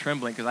say it with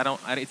trembling because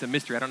it's a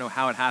mystery. I don't know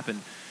how it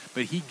happened.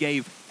 But he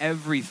gave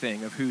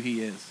everything of who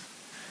he is.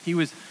 He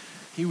was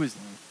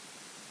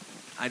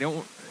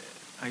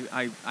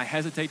I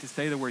hesitate to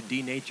say the word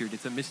denatured.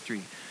 It's a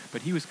mystery.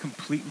 But he was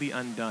completely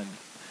undone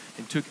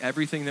and took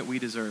everything that we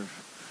deserve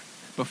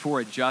before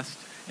a just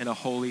and a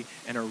holy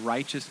and a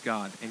righteous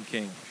God and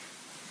King.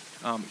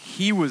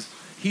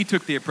 He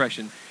took the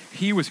oppression.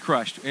 He was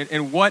crushed.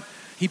 And what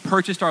he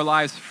purchased our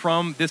lives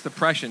from this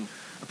oppression.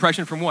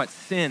 Oppression from what?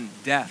 Sin,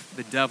 death,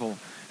 the devil,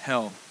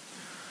 hell,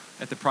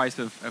 at the price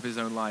of his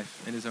own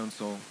life and his own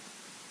soul.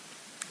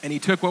 And he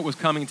took what was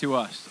coming to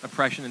us,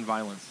 oppression and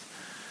violence.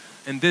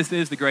 And this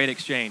is the great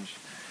exchange.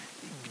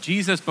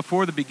 Jesus,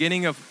 before the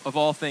beginning of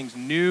all things,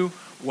 knew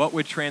what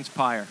would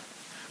transpire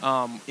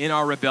in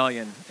our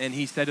rebellion. And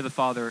he said to the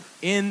Father,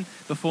 in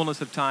the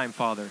fullness of time,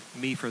 Father,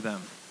 me for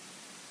them.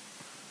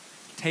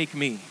 Take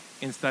me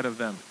instead of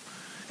them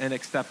and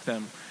accept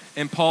them.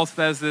 And Paul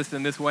says this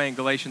in this way in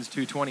Galatians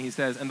 2:20. He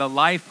says, and the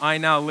life I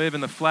now live in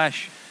the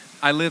flesh,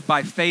 I live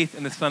by faith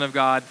in the Son of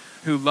God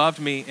who loved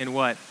me and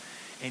what?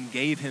 And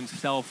gave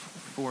himself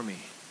for me.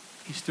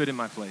 He stood in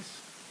my place.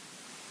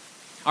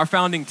 Our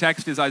founding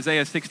text is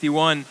Isaiah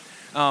 61,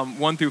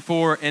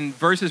 1-4. And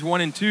verses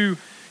 1 and 2,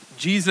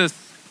 Jesus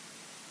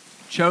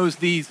chose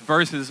these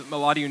verses, a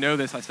lot of you know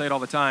this, I say it all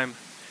the time,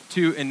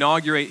 to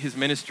inaugurate his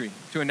ministry,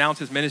 to announce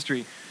his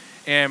ministry.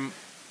 And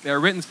they're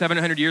written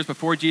 700 years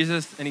before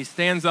Jesus, and he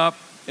stands up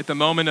at the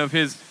moment of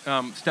his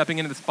stepping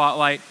into the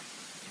spotlight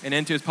and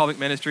into his public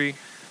ministry,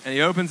 and he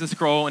opens the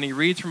scroll and he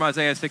reads from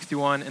Isaiah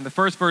 61, and the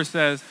first verse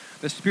says,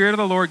 the Spirit of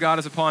the Lord God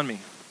is upon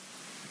me,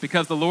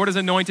 because the Lord has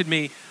anointed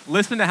me.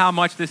 Listen to how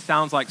much this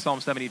sounds like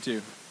Psalm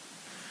 72.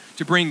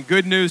 To bring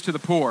good news to the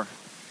poor.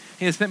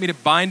 He has sent me to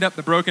bind up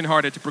the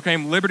brokenhearted, to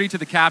proclaim liberty to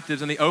the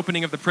captives and the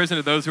opening of the prison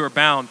to those who are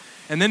bound.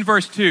 And then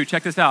verse 2,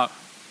 check this out.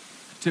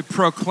 To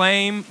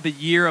proclaim the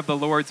year of the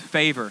Lord's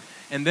favor.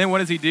 And then what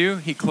does he do?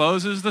 He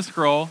closes the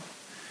scroll,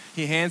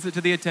 he hands it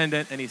to the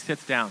attendant, and he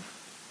sits down.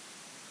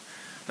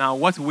 Now,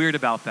 what's weird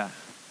about that?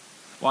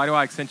 Why do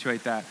I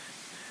accentuate that?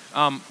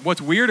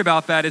 What's weird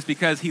about that is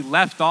because he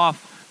left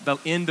off the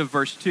end of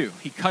verse 2.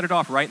 He cut it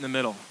off right in the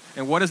middle.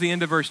 And what is the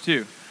end of verse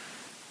 2?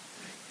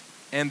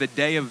 And the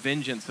day of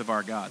vengeance of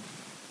our God.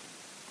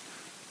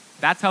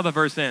 That's how the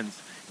verse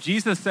ends.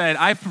 Jesus said,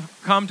 I've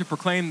come to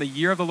proclaim the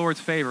year of the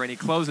Lord's favor, and he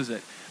closes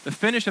it. The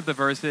finish of the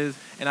verse is,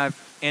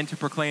 and to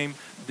proclaim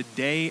the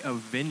day of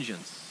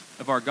vengeance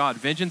of our God.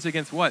 Vengeance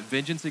against what?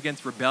 Vengeance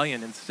against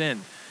rebellion and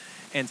sin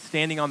and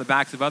standing on the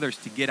backs of others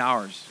to get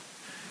ours.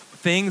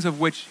 Things of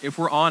which, if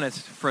we're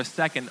honest for a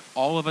second,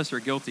 all of us are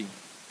guilty.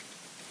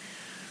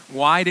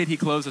 Why did he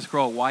close the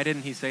scroll? Why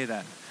didn't he say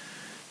that?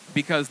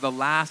 Because the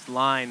last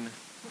line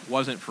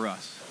wasn't for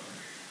us.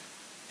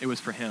 It was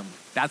for him.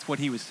 That's what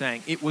he was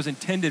saying. It was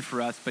intended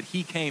for us, but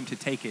he came to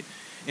take it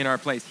in our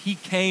place. He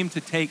came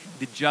to take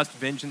the just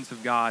vengeance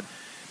of God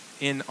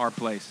in our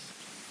place.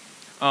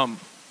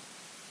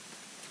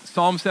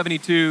 Psalm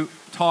 72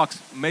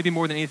 talks, maybe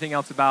more than anything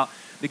else, about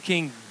the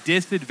king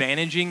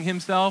disadvantaging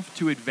himself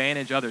to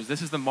advantage others.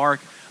 This is the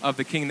mark of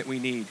the king that we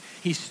need.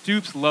 He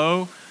stoops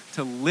low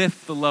to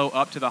lift the low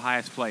up to the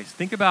highest place.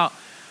 Think about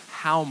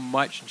how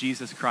much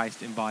Jesus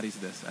Christ embodies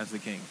this as the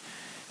king.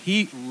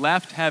 He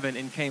left heaven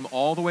and came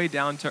all the way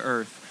down to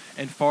earth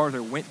and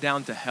farther, went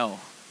down to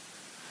hell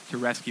to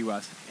rescue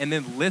us, and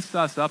then lifts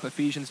us up,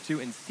 Ephesians 2,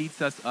 and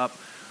seats us up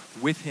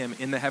with him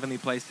in the heavenly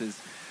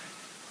places,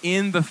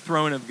 in the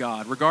throne of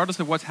God. Regardless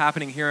of what's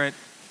happening here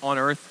on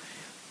earth,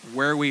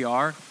 where we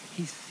are,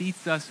 he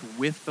seats us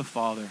with the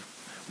Father,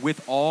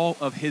 with all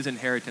of his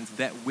inheritance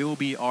that will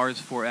be ours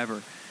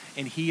forever.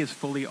 And he is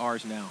fully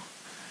ours now.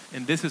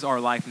 And this is our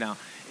life now.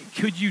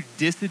 Could you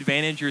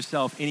disadvantage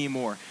yourself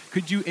anymore?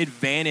 Could you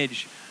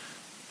advantage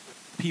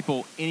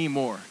people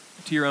anymore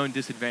to your own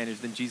disadvantage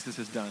than Jesus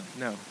has done?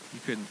 No, you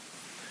couldn't.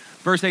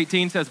 Verse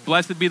 18 says,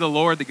 blessed be the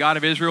Lord, the God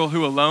of Israel,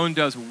 who alone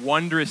does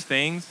wondrous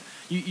things.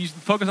 You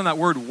focus on that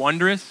word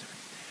wondrous.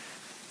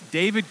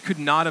 David could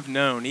not have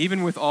known,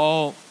 even with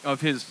all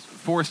of his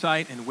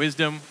foresight and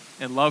wisdom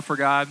and love for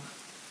God,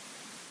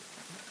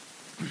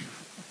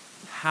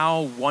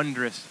 how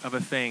wondrous of a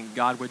thing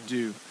God would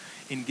do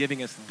in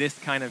giving us this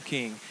kind of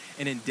king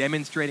and in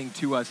demonstrating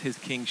to us his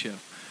kingship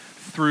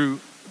through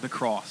the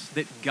cross.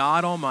 That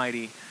God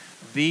Almighty,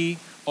 the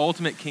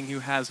ultimate king who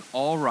has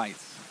all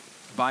rights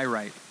by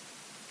right,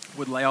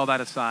 would lay all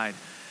that aside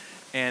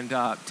and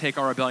take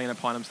our rebellion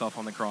upon himself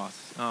on the cross.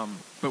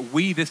 But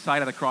we, this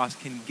side of the cross,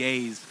 can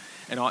gaze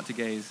and ought to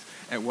gaze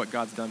at what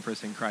God's done for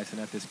us in Christ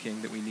and at this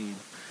king that we need.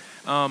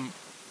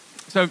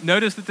 So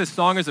notice that this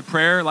song is a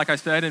prayer, like I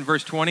said in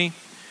verse 20.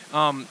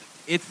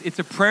 It's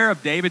a prayer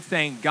of David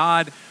saying,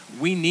 God,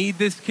 we need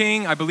this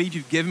king. I believe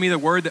you've given me the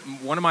word that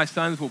one of my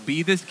sons will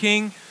be this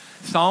king.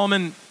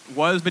 Solomon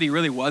was, but he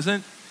really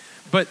wasn't.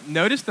 But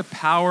notice the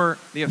power,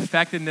 the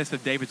effectiveness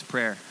of David's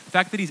prayer. The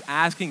fact that he's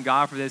asking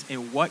God for this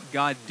and what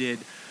God did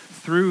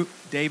through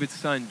David's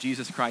son,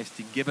 Jesus Christ,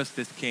 to give us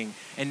this king.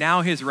 And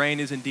now his reign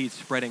is indeed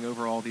spreading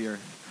over all the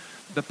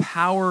earth. The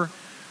power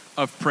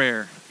of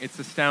prayer, it's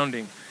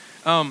astounding.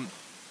 I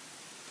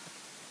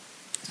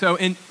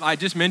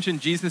just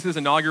mentioned Jesus'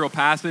 inaugural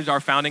passage, our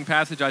founding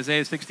passage,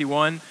 Isaiah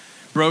 61.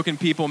 Broken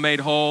people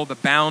made whole, the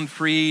bound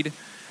freed,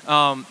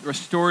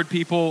 restored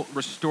people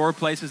restore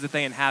places that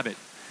they inhabit.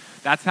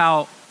 That's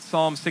how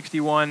Psalm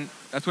 61,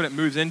 that's what it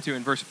moves into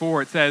in verse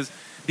 4. It says,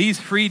 these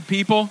freed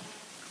people,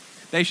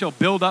 they shall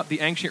build up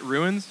the ancient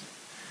ruins.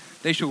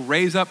 They shall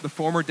raise up the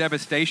former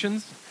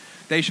devastations.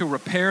 They shall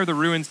repair the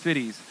ruined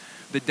cities,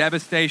 the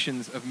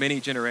devastations of many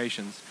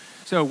generations.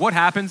 So what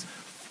happens?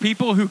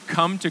 People who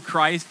come to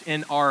Christ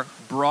and are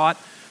brought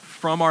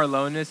from our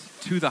lowness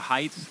to the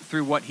heights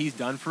through what he's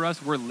done for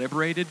us, we're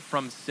liberated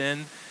from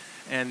sin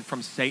and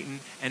from Satan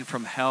and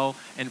from hell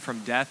and from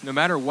death. No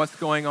matter what's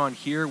going on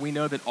here, we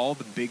know that all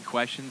the big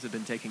questions have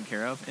been taken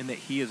care of and that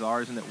he is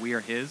ours and that we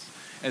are his.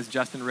 As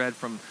Justin read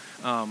from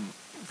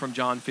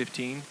John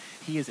 15,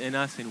 he is in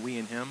us and we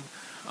in him.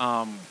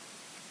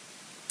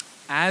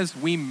 As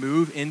we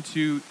move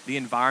into the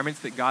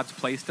environments that God's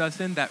placed us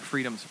in, that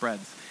freedom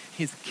spreads.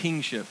 His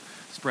kingship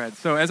spreads.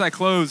 So as I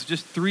close,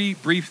 just three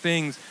brief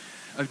things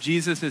of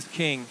Jesus as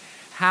king.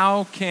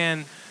 How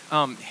can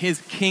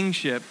his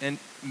kingship and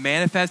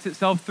manifest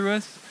itself through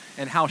us,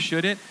 and how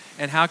should it,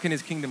 and how can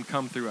his kingdom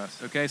come through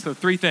us? Okay, so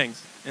three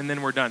things, and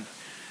then we're done.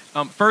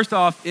 First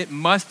off, it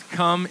must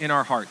come in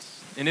our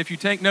hearts. And if you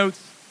take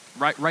notes,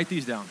 write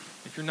these down.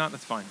 If you're not,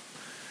 that's fine.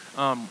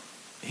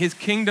 His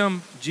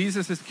kingdom,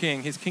 Jesus is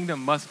king, his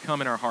kingdom must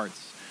come in our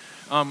hearts.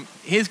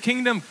 His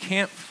kingdom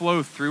can't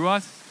flow through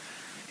us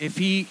if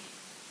he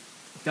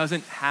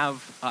doesn't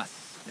have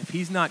us. If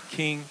he's not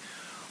king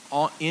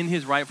in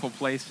his rightful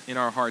place in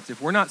our hearts.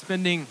 If we're not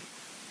spending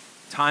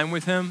time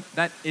with him,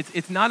 that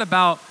it's not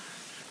about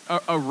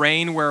a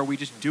reign where we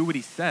just do what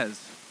he says.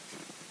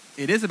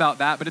 It is about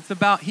that, but it's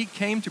about he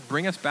came to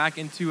bring us back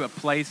into a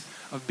place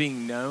of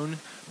being known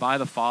by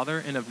the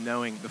Father and of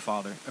knowing the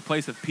Father. A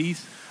place of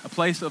peace, a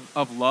place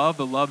of love,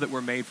 the love that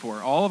we're made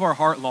for. All of our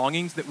heart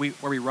longings where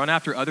we run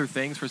after other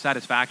things for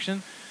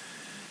satisfaction,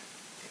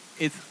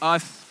 it's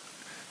us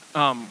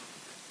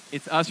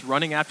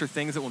running after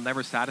things that will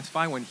never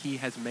satisfy when he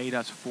has made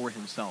us for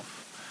himself.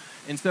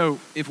 And so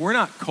if we're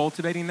not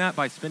cultivating that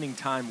by spending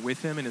time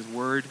with him in his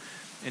word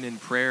and in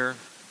prayer,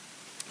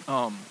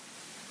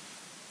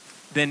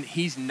 then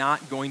he's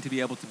not going to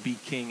be able to be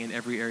king in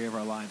every area of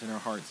our lives and our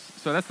hearts.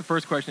 So that's the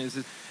first question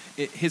is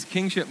his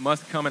kingship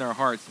must come in our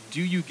hearts.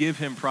 Do you give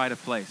him pride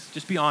of place?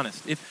 Just be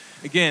honest.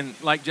 If, again,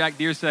 like Jack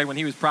Deere said when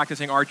he was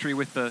practicing archery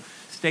with the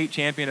state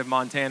champion of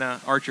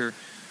Montana archer,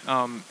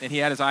 and he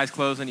had his eyes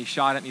closed and he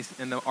shot it,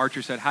 and the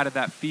archer said, "How did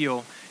that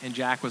feel?" And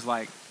Jack was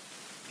like,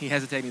 he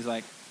hesitated, he's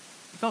like,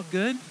 "It felt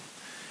good."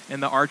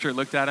 And the archer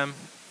looked at him,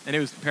 and it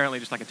was apparently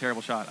just like a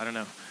terrible shot, I don't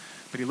know.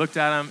 But he looked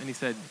at him and he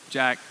said,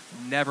 "Jack,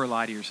 never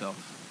lie to yourself.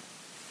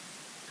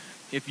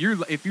 If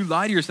you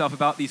lie to yourself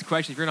about these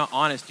questions, if you're not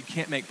honest, you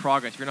can't make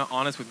progress. If you're not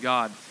honest with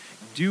God,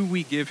 do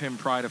we give him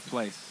pride of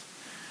place?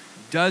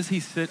 Does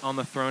he sit on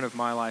the throne of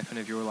my life and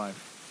of your life?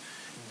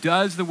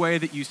 Does the way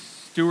that you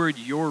steward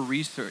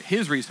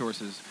his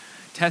resources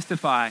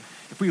testify?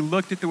 If we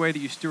looked at the way that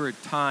you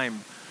steward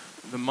time,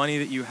 the money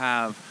that you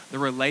have, the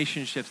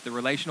relationships, the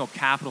relational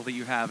capital that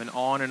you have, and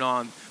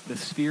on, the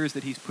spheres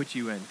that he's put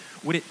you in,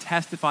 would it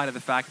testify to the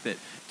fact that,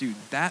 dude,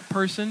 that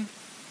person,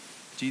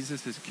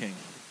 Jesus is king.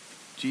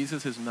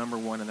 Jesus is number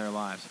one in their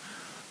lives.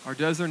 Or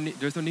does there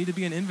need to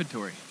be an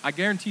inventory? I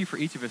guarantee you for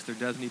each of us, there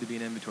does need to be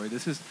an inventory.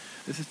 This is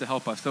to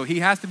help us. So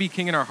he has to be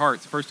king in our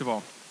hearts, first of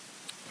all.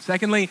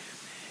 Secondly,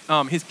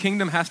 his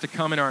kingdom has to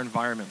come in our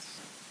environments.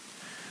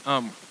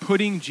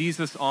 Putting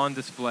Jesus on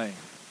display.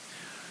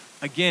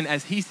 Again,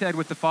 as he said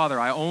with the Father,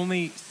 I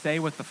only say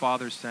what the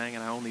Father's saying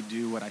and I only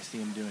do what I see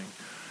him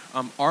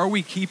doing. Are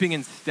we keeping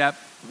in step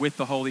with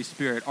the Holy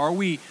Spirit? Are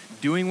we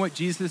doing what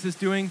Jesus is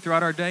doing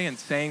throughout our day and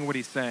saying what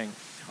he's saying?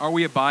 Are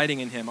we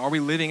abiding in him? Are we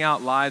living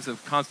out lives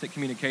of constant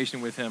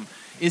communication with him?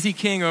 Is he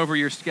king over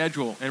your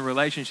schedule and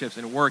relationships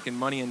and work and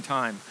money and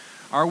time?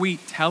 Are we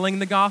telling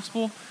the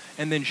gospel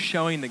and then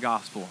showing the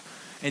gospel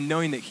and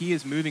knowing that he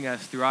is moving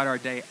us throughout our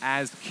day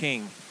as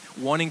king,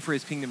 wanting for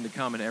his kingdom to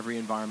come in every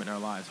environment in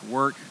our lives?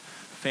 Work,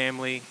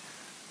 family,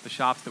 the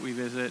shops that we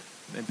visit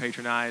and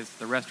patronize,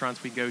 the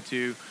restaurants we go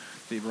to,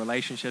 the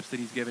relationships that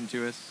he's given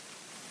to us.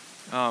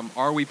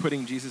 Are we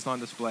putting Jesus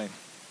on display?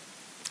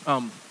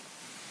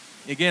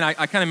 Again,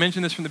 I kind of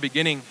mentioned this from the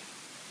beginning,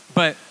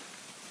 but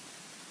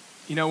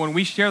when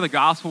we share the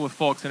gospel with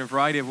folks in a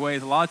variety of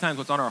ways, a lot of times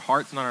what's on our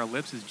hearts and on our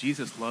lips is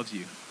Jesus loves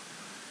you.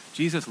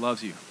 Jesus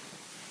loves you.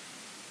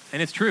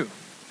 And it's true.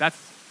 That's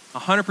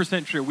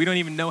 100% true. We don't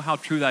even know how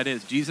true that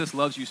is. Jesus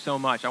loves you so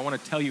much. I want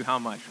to tell you how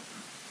much.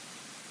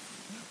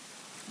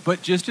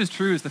 But just as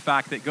true is the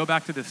fact that, go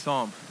back to this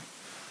psalm,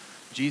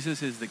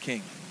 Jesus is the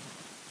king.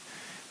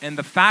 And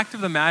the fact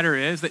of the matter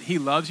is that he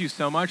loves you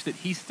so much that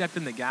he stepped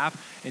in the gap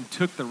and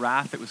took the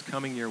wrath that was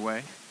coming your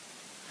way.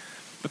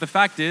 But the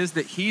fact is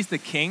that he's the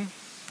king,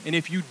 and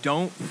if you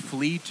don't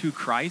flee to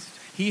Christ,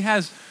 he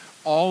has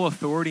all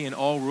authority and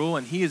all rule,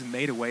 and he has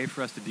made a way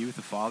for us to be with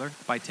the Father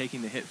by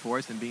taking the hit for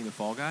us and being the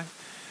fall guy.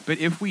 But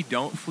if we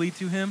don't flee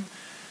to him,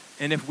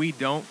 and if we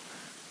don't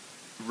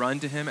run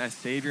to him as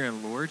Savior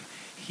and Lord,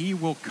 he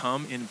will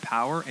come in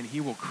power and he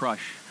will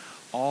crush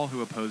all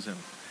who oppose him,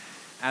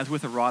 as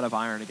with a rod of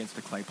iron against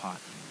a clay pot.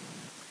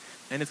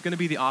 And it's going to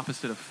be the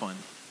opposite of fun.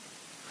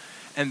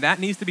 And that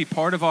needs to be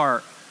part of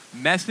our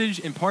message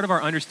and part of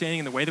our understanding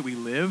in the way that we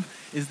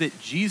live, is that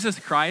Jesus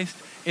Christ,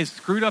 as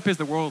screwed up as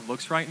the world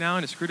looks right now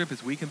and as screwed up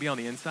as we can be on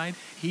the inside,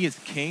 he is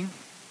king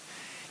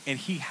and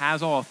he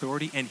has all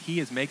authority and he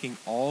is making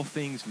all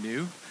things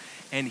new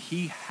and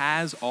he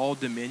has all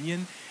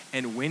dominion.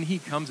 And when he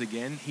comes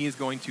again, he is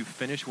going to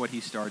finish what he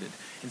started.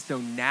 And so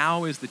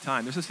now is the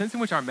time. There's a sense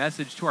in which our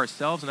message to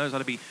ourselves and others ought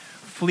to be,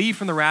 flee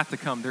from the wrath to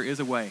come. There is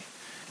a way,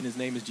 and his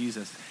name is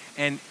Jesus.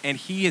 And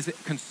he is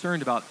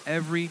concerned about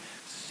every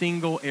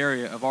single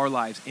area of our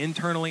lives,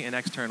 internally and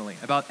externally,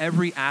 about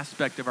every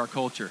aspect of our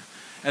culture.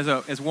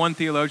 As one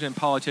theologian and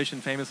politician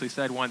famously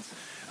said once,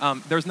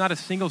 there's not a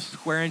single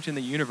square inch in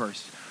the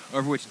universe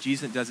over which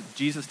Jesus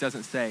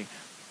doesn't say,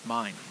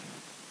 mine.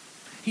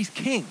 He's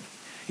king.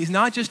 He's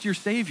not just your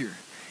Savior.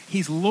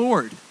 He's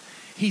Lord.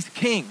 He's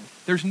king.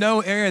 There's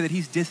no area that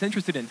he's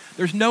disinterested in.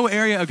 There's no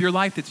area of your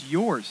life that's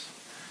yours.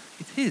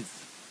 It's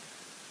his.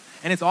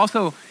 And it's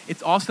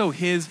also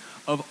his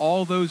of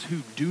all those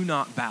who do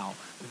not bow.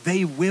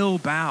 They will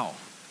bow.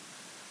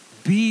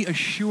 Be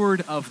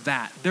assured of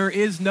that. There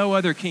is no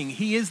other king.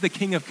 He is the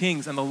King of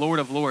Kings and the Lord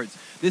of Lords.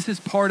 This is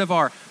part of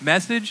our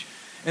message.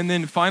 And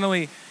then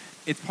finally,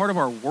 it's part of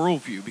our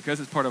worldview,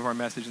 because it's part of our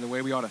message and the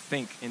way we ought to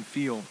think and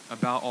feel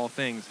about all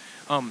things.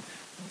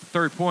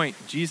 Third point,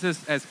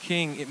 Jesus as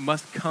king, it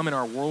must come in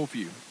our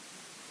worldview.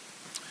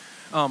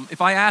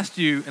 If I asked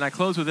you, and I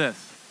close with this,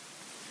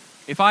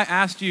 if I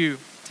asked you,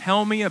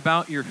 tell me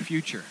about your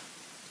future.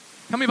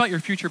 Tell me about your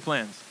future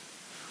plans.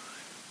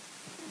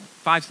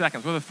 5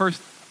 seconds. What are the first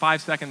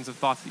 5 seconds of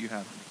thoughts that you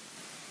have?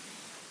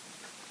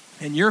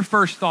 And your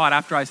first thought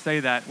after I say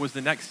that was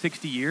the next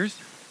 60 years.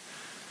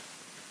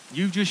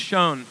 You've just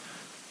shown,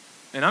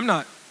 and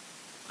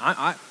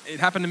it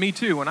happened to me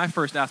too when I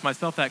first asked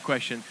myself that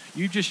question.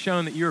 You've just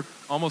shown that you're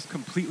almost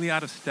completely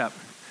out of step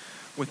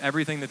with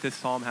everything that this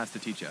psalm has to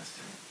teach us.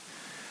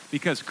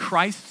 Because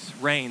Christ's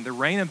reign, the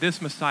reign of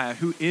this Messiah,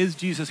 who is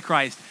Jesus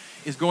Christ,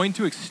 is going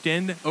to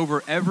extend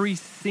over every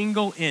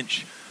single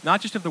inch,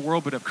 not just of the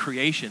world, but of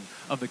creation,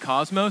 of the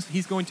cosmos.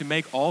 He's going to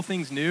make all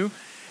things new,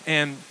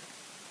 and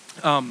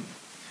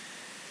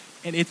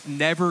it's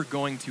never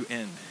going to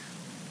end.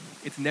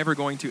 It's never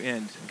going to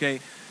end. Okay,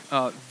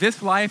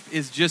 this life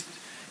is just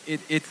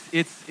it's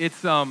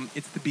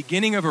the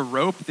beginning of a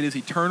rope that is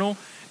eternal,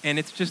 and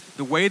it's just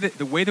the way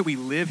that we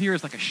live here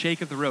is like a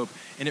shake of the rope,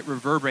 and it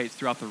reverberates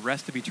throughout the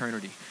rest of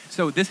eternity.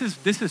 So this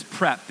is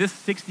prep. This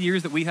 60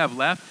 years that we have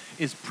left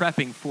is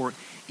prepping for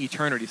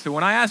eternity. So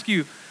when I ask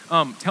you,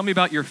 tell me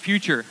about your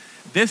future,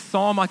 this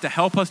psalm ought to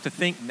help us to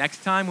think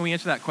next time when we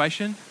answer that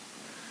question.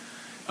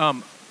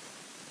 Well,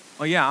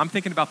 yeah, I'm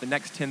thinking about the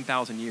next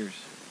 10,000 years.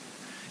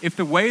 If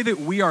the way that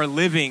we are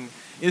living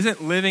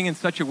isn't living in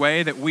such a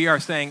way that we are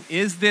saying,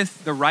 is this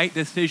the right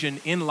decision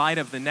in light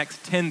of the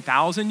next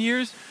 10,000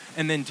 years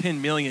and then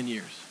 10 million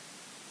years?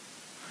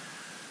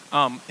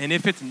 And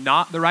if it's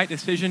not the right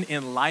decision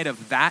in light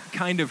of that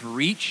kind of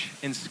reach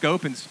and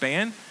scope and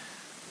span,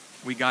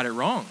 we got it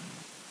wrong.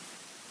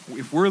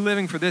 If we're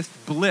living for this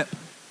blip,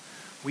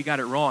 we got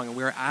it wrong, and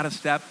we're out of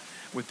step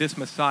with this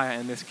Messiah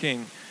and this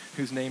King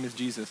whose name is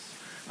Jesus.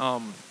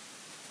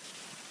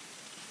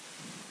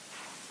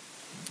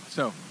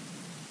 So,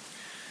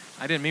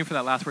 I didn't mean for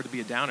that last word to be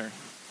a downer.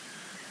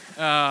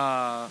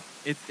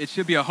 It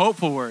should be a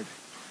hopeful word,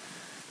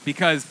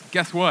 because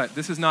guess what?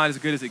 This is not as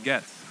good as it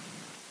gets.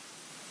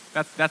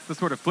 That's the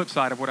sort of flip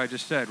side of what I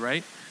just said,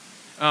 right?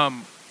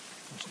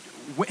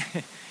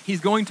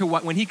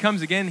 When he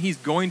comes again, he's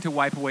going to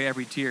wipe away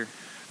every tear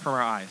from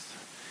our eyes.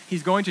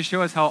 He's going to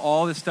show us how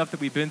all this stuff that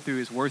we've been through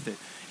is worth it.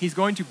 He's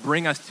going to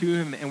bring us to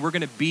him, and we're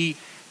going to be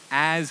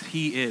as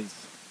he is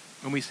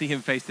when we see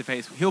him face to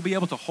face. He'll be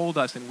able to hold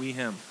us, and we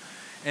him.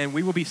 And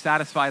we will be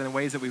satisfied in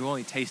ways that we've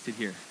only tasted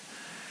here.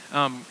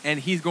 And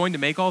he's going to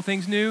make all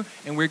things new,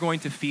 and we're going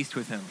to feast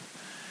with him,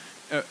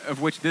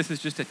 of which this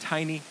is just a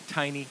tiny,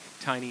 tiny,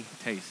 tiny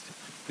taste,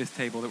 this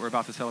table that we're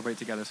about to celebrate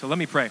together. So let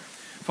me pray.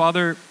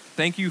 Father,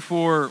 thank you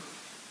for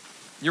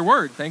your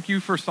word. Thank you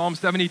for Psalm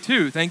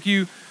 72. Thank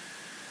you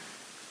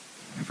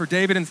for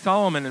David and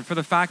Solomon, and for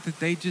the fact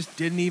that they just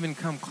didn't even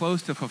come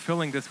close to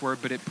fulfilling this word,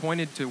 but it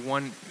pointed to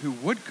one who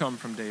would come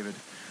from David,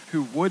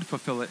 who would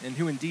fulfill it, and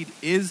who indeed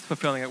is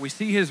fulfilling it. We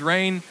see his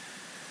reign.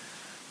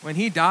 When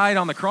he died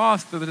on the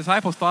cross, the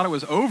disciples thought it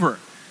was over.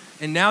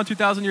 And now,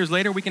 2,000 years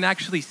later, we can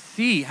actually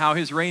see how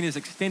his reign is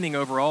extending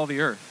over all the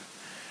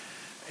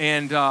earth.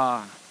 And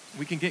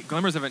we can get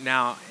glimmers of it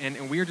now,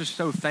 and we are just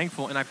so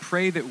thankful. And I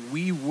pray that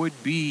we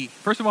would be,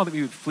 first of all, that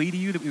we would flee to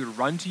you, that we would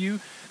run to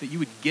you, that you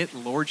would get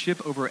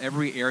lordship over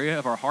every area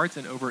of our hearts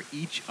and over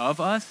each of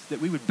us, that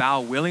we would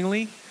bow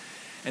willingly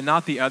and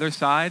not the other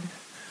side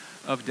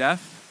of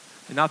death,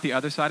 and not the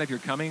other side of your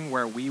coming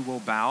where we will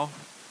bow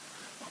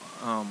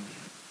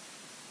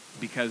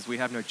because we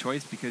have no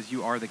choice, because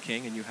you are the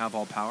King and you have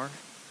all power,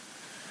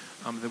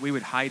 that we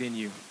would hide in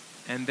you,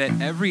 and that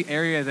every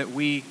area that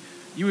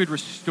you would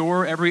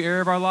restore every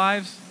area of our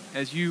lives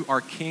as you are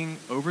King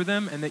over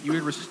them, and that you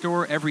would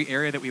restore every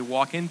area that we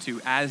walk into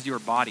as your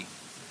body,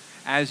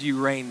 as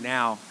you reign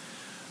now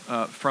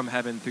from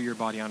heaven through your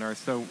body on earth.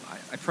 So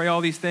I pray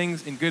all these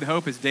things in good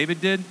hope as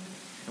David did,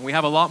 and we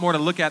have a lot more to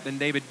look at than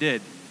David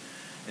did.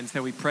 And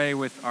so we pray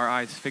with our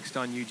eyes fixed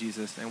on you,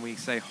 Jesus, and we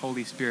say,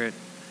 Holy Spirit,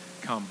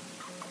 come,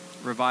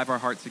 revive our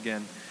hearts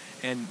again,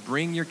 and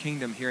bring your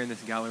kingdom here in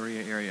this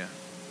Galleria area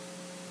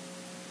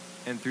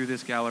and through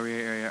this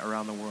Galleria area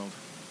around the world.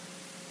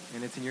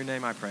 And it's in your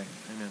name I pray.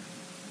 Amen.